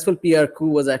most successful PR coup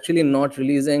was actually not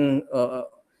releasing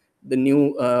the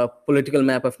new political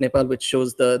map of Nepal, which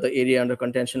shows the area under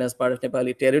contention as part of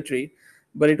Nepali territory,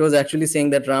 but it was actually saying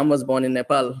that Ram was born in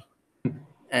Nepal.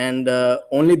 And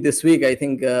only this week, I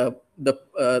think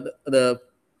the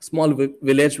small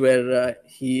village where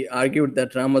he argued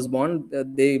that Ram was born,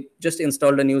 they just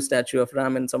installed a new statue of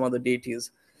Ram and some other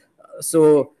deities.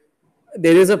 So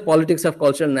there is a politics of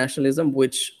cultural nationalism,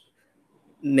 which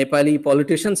Nepali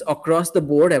politicians across the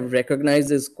board have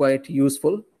recognized is quite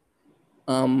useful.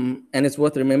 And it's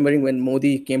worth remembering when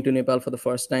Modi came to Nepal for the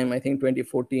first time, I think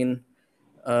 2014,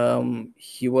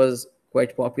 he was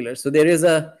quite popular. So there is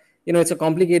it's a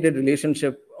complicated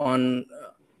relationship on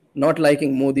not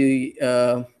liking Modi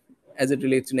as it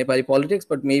relates to Nepali politics,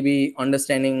 but maybe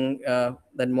understanding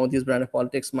that Modi's brand of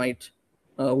politics might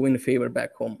win favor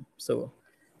back home. So,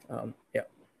 yeah.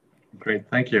 Great,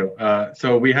 thank you.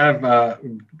 So we have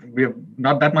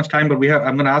not that much time, but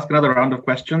I'm going to ask another round of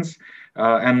questions,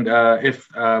 and if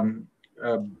I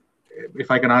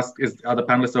can ask, are the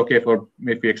panelists okay if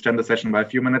we extend the session by a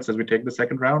few minutes as we take the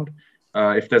second round?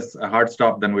 If there's a hard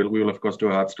stop, then we will of course do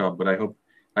a hard stop. But I hope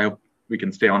we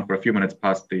can stay on for a few minutes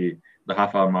past the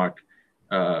half-hour mark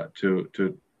to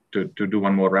do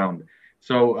one more round.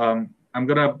 So I'm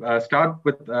going to start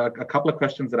with a couple of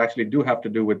questions that actually do have to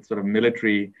do with sort of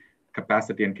military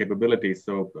capacity and capabilities.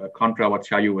 So contra what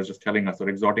Xiaoyu was just telling us or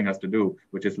exhorting us to do,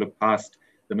 which is look past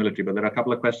the military. But there are a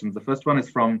couple of questions. The first one is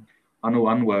from Anu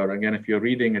Anwar. Again, if you're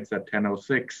reading, it's at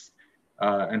 10:06,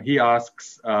 and he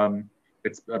asks.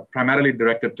 It's primarily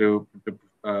directed to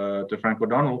Frank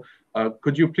O'Donnell.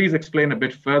 Could you please explain a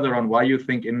bit further on why you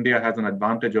think India has an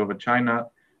advantage over China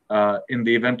in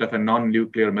the event of a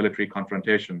non-nuclear military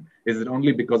confrontation? Is it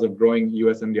only because of growing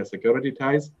US-India security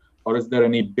ties, or is there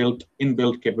any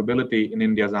inbuilt capability in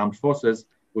India's armed forces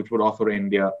which would offer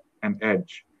India an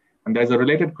edge? And there's a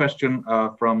related question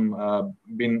from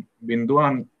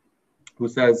Binduan, who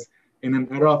says, in an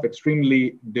era of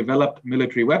extremely developed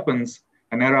military weapons,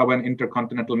 an era when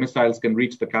intercontinental missiles can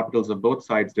reach the capitals of both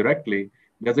sides directly,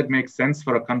 does it make sense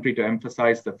for a country to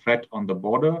emphasize the threat on the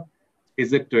border?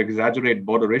 Is it to exaggerate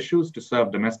border issues to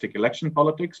serve domestic election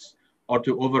politics, or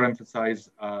to overemphasize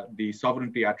the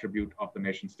sovereignty attribute of the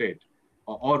nation state?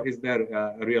 Or is there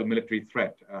a real military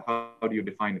threat? How do you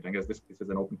define it? I guess this is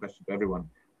an open question to everyone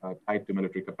tied to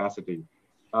military capacity.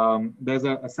 There's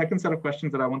a second set of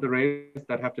questions that I want to raise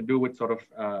that have to do with sort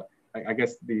of I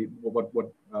guess what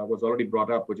was already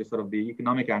brought up, which is sort of the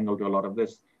economic angle to a lot of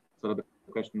this, sort of the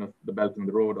question of the Belt and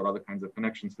the Road or other kinds of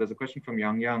connections. There's a question from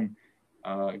Yang,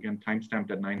 again,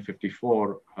 timestamped at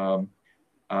 9:54.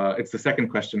 It's the second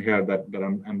question here that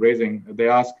I'm raising. They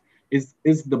ask, is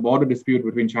the border dispute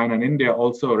between China and India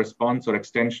also a response or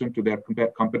extension to their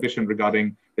competition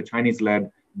regarding the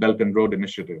Chinese-led Belt and Road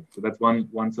initiative? So that's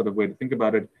one sort of way to think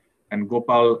about it. And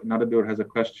Gopal Nadadur has a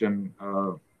question,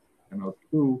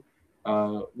 too,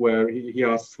 where he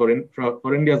asks,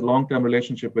 for India's long-term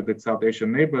relationship with its South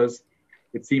Asian neighbors,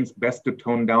 it seems best to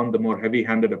tone down the more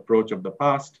heavy-handed approach of the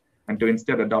past and to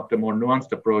instead adopt a more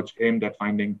nuanced approach aimed at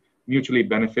finding mutually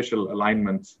beneficial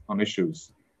alignments on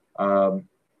issues.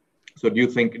 So do you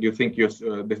think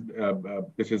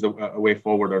this is a way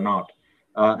forward or not?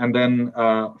 And then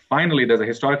finally, there's a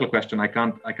historical question. I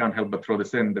can't help but throw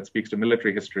this in that speaks to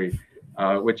military history,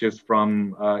 which is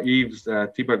from Yves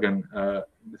Tibergen.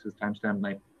 This is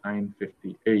timestamp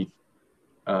 9:58.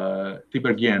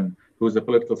 Tibergien, who's a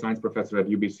political science professor at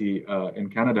UBC in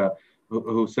Canada,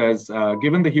 who says,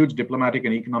 given the huge diplomatic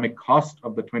and economic cost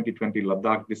of the 2020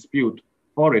 Ladakh dispute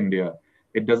for India,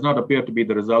 it does not appear to be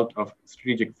the result of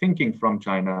strategic thinking from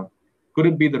China. Could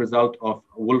it be the result of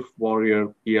wolf warrior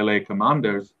PLA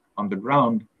commanders on the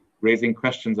ground raising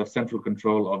questions of central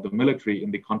control of the military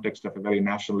in the context of a very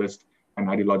nationalist and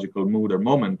ideological mood or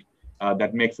moment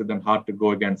that makes it then hard to go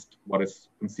against what is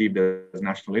conceived as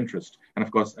national interest? And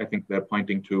of course, I think they're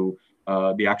pointing to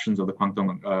the actions of the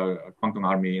Kwangtung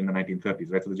army in the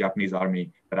 1930s, right? So the Japanese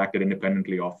army that acted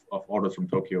independently of orders from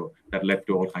Tokyo that led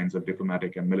to all kinds of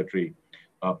diplomatic and military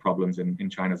problems in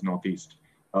China's northeast.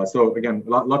 So again,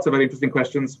 lots of very interesting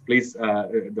questions. Please,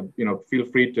 feel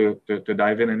free to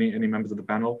dive in, any members of the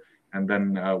panel, and then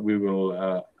we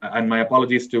will. And my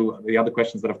apologies to the other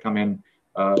questions that have come in.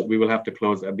 We will have to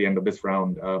close at the end of this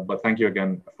round. But thank you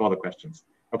again for the questions.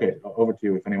 Okay, over to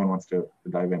you if anyone wants to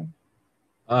dive in.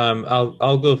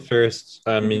 I'll go first.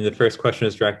 I mean, the first question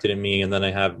is directed at me, and then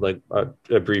I have like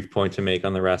a brief point to make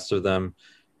on the rest of them.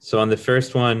 So on the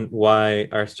first one, why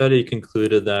our study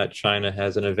concluded that China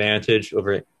has an advantage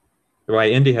over, why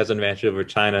India has an advantage over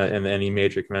China in any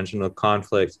major conventional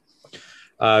conflict.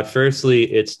 Firstly,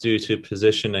 it's due to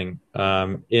positioning.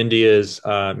 India's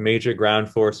major ground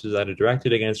forces that are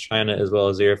directed against China, as well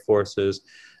as air forces,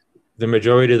 the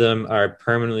majority of them are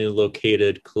permanently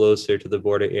located closer to the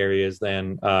border areas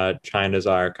than China's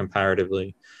are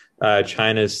comparatively.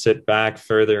 China's sit back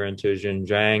further into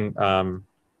Xinjiang,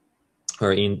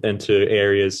 or into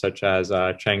areas such as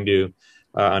Chengdu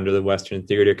under the Western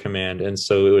Theater Command. And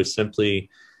so it would simply,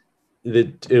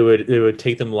 it would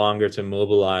take them longer to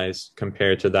mobilize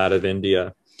compared to that of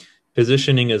India.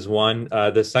 Positioning is one.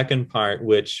 The second part,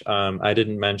 which I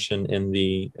didn't mention in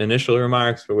the initial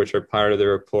remarks, but which are part of the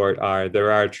report,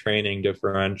 there are training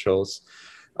differentials.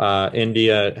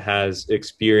 India has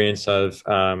experience of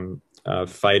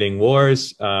fighting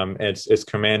wars. Its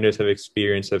commanders have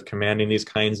experience of commanding these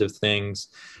kinds of things.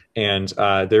 And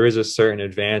there is a certain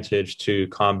advantage to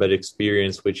combat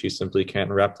experience, which you simply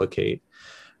can't replicate.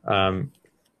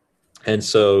 And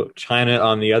so China,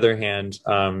 on the other hand,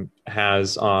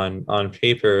 has on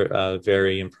paper a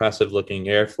very impressive looking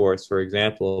air force, for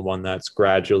example, one that's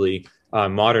gradually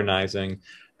modernizing.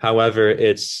 However,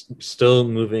 it's still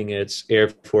moving its air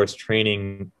force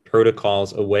training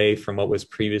protocols away from what was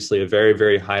previously a very,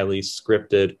 very highly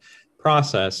scripted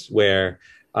process where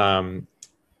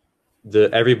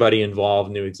everybody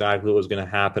involved knew exactly what was going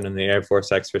to happen in the Air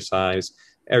Force exercise.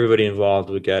 Everybody involved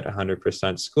would get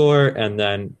 100% score, and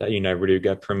then everybody would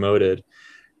get promoted.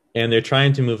 And they're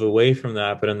trying to move away from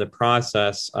that, but in the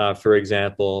process, for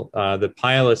example, the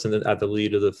pilots at the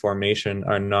lead of the formation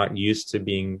are not used to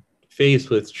being faced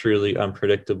with truly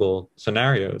unpredictable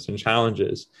scenarios and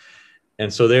challenges.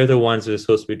 And so they're the ones that are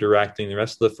supposed to be directing the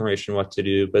rest of the formation what to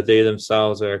do, but they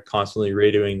themselves are constantly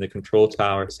radioing the control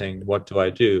tower saying, what do I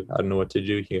do? I don't know what to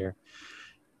do here.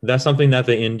 That's something that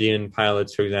the Indian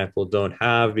pilots, for example, don't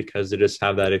have because they just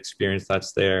have that experience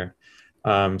that's there.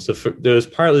 So there's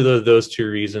partly those two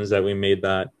reasons that we made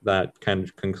that kind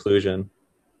of conclusion.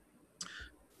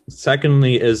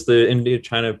 Secondly, is the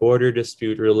India-China border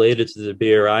dispute related to the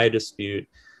BRI dispute.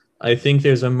 I think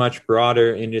there's a much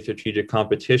broader India strategic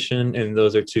competition, and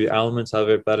those are two elements of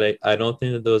it, but I don't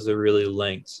think that those are really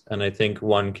linked. And I think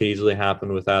one could easily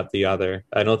happen without the other.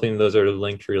 I don't think those are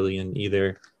linked really in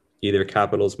either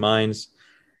capital's minds.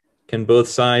 Can both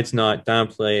sides not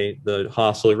downplay the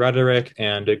hostile rhetoric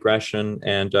and aggression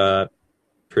and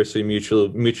pursue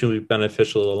mutually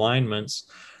beneficial alignments?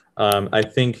 I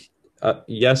think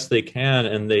yes, they can,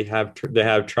 and they have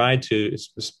tried to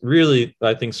really,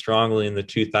 I think, strongly in the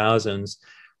 2000s.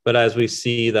 But as we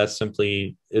see, that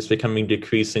simply is becoming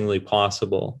decreasingly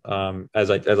possible, as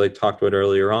I talked about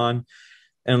earlier on.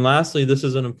 And lastly, this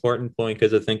is an important point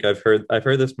because I think I've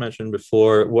heard this mentioned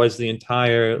before. Was the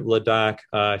entire Ladakh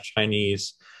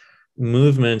Chinese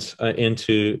movement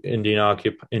into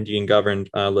Indian-governed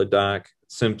Ladakh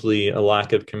simply a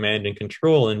lack of command and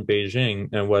control in Beijing,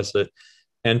 and was it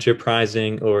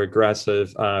enterprising or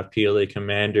aggressive PLA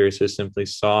commanders who simply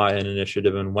saw an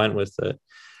initiative and went with it?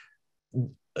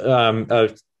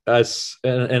 As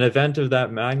an event of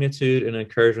that magnitude, an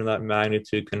incursion of that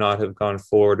magnitude cannot have gone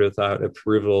forward without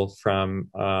approval from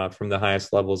the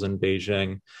highest levels in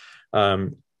Beijing.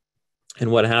 And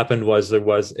what happened was there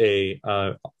was a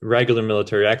regular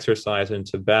military exercise in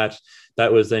Tibet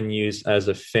that was then used as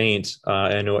a feint,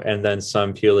 and then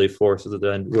some PLA forces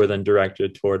were then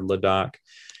directed toward Ladakh.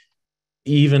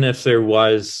 Even if there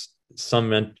was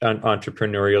some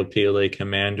entrepreneurial PLA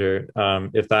commander,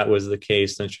 if that was the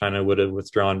case, then China would have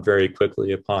withdrawn very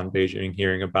quickly upon Beijing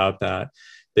hearing about that.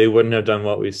 they wouldn't have done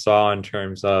what we saw in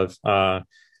terms of,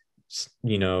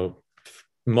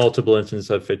 multiple instances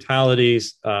of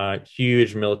fatalities,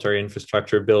 huge military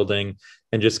infrastructure building,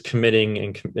 and just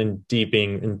committing and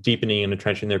deepening and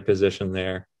entrenching their position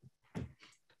there.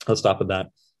 I'll stop with that.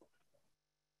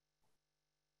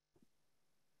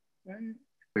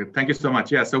 Thank you so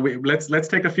much. Yeah, so let's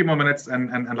take a few more minutes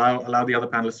and allow the other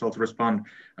panelists to also respond.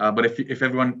 But if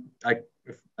everyone,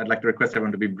 I'd like to request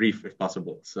everyone to be brief if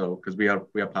possible. So because we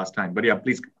are past time. But yeah,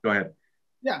 please go ahead.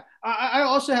 Yeah, I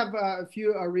also have a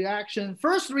few reactions.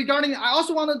 First, regarding, I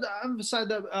also wanted to emphasize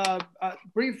the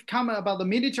brief comment about the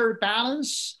military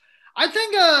balance. I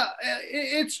think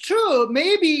it's true.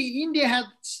 Maybe India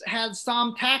had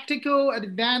some tactical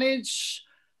advantage,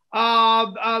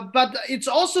 but it's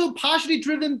also partially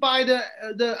driven by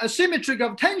the asymmetry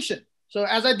of tension. So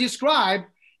as I described,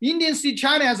 Indians see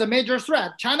China as a major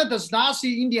threat. China does not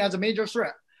see India as a major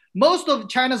threat. Most of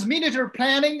China's military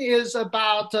planning is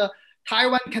about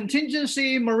Taiwan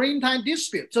contingency, maritime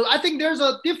dispute. So I think there's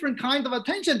a different kind of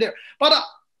attention there. But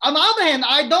on the other hand,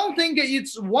 I don't think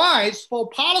it's wise for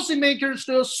policymakers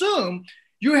to assume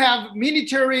you have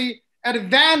military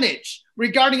advantage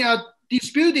regarding a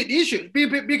disputed issue,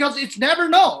 because it's never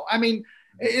no. I mean,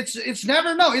 it's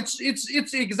never no. It's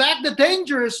exactly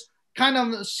dangerous kind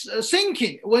of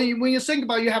thinking when you think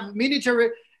about you have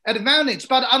military advantage.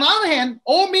 But on the other hand,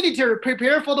 all military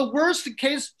prepare for the worst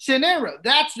case scenario.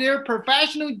 That's their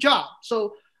professional job.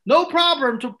 So no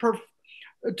problem to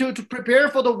prepare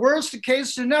for the worst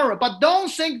case scenario. But don't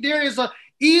think there is an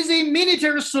easy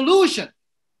military solution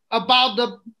about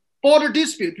the border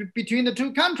dispute between the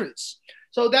two countries.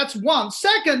 So that's one.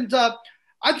 Second, I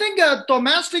think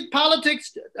domestic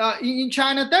politics in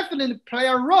China definitely play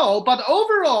a role. But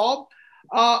overall,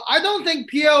 I don't think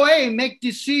PLA make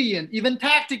decision, even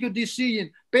tactical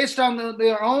decision, based on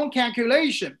their own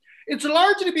calculation. It's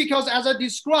largely because, as I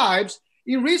described,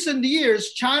 in recent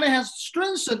years, China has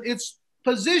strengthened its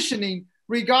positioning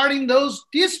regarding those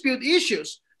dispute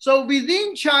issues. So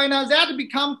within China, that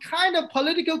become kind of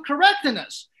political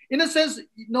correctness. In a sense,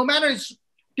 no matter it's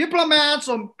diplomats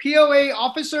or PLA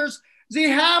officers, they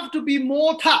have to be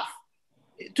more tough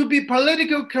to be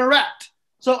politically correct.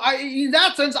 So in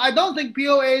that sense, I don't think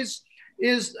POAs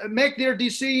make their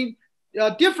decision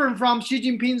different from Xi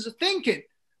Jinping's thinking.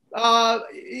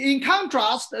 In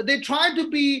contrast, they try to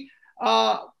be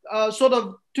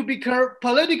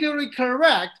politically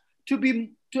correct, to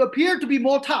appear to be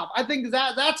more tough. I think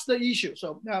that's the issue.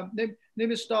 So let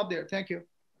me stop there. Thank you.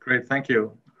 Great, thank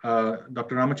you.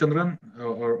 Dr. Ramachandran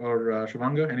or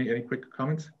Shubhanga, any quick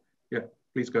comments? Yeah,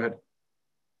 please go ahead.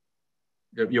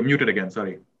 You're muted again,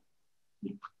 sorry.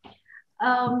 This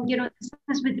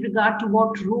is with regard to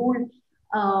what role,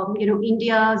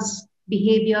 India's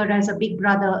behavior as a big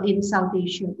brother in South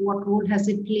Asia, what role has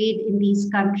it played in these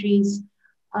countries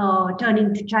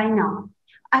turning to China?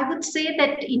 I would say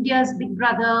that India's big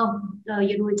brother,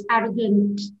 its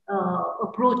arrogant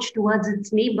approach towards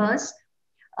its neighbors,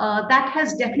 that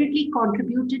has definitely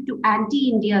contributed to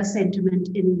anti-India sentiment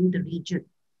in the region.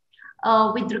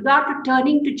 With regard to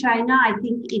turning to China, I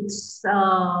think it's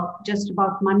just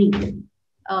about money.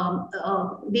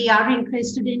 They are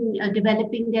interested in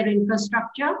developing their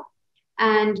infrastructure,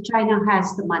 and China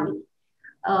has the money.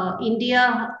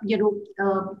 India,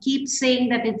 keeps saying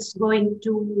that it's going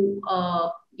to,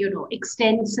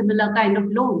 extend similar kind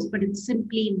of loans, but it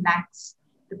simply lacks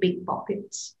the big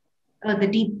pockets, the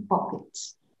deep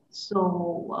pockets.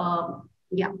 So,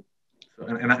 yeah.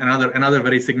 And another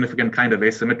very significant kind of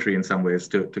asymmetry in some ways,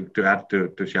 to add to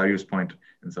Xiaoyu's point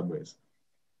in some ways.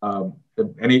 So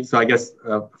I guess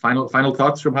final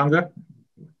thoughts, Shubhanga?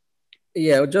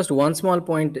 Yeah, just one small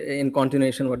point in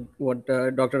continuation what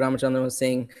Dr. Ramachandran was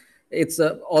saying. It's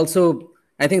also,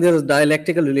 I think there's a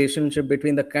dialectical relationship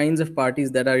between the kinds of parties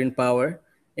that are in power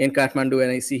in Kathmandu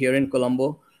and I see here in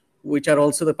Colombo, which are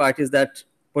also the parties that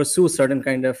pursue certain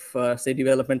kind of, say,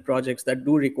 development projects that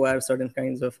do require certain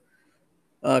kinds of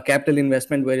capital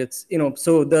investment, where it's,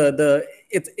 so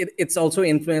it's also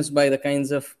influenced by the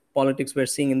kinds of politics we're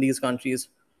seeing in these countries,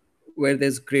 where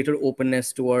there's greater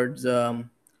openness towards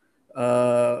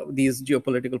these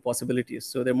geopolitical possibilities.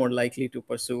 So they're more likely to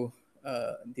pursue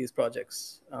these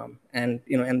projects, and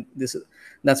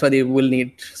that's why they will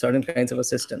need certain kinds of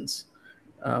assistance.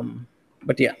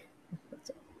 But yeah.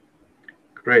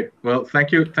 Great. Well,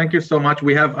 thank you so much.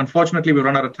 Unfortunately, we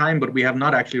run out of time, but we have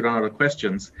not actually run out of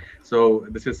questions. So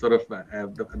this is sort of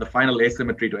the final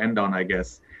asymmetry to end on, I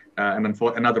guess, and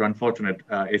another unfortunate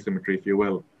asymmetry, if you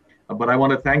will. But I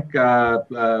want to thank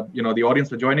the audience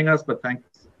for joining us, but thanks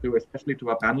especially to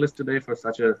our panelists today for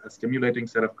such a stimulating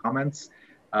set of comments.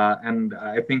 And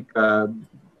I think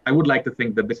I would like to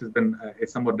think that this has been a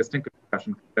somewhat distinctive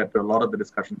discussion compared to a lot of the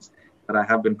discussions that I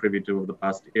have been privy to over the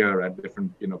past year at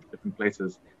different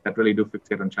places that really do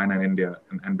fixate on China and India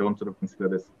and don't sort of consider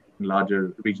this in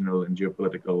larger regional and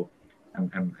geopolitical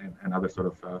and other sort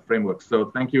of frameworks. So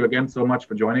thank you again so much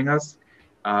for joining us.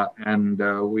 And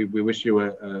we wish you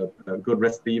a good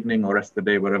rest of the evening or rest of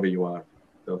the day, wherever you are.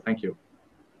 So thank you.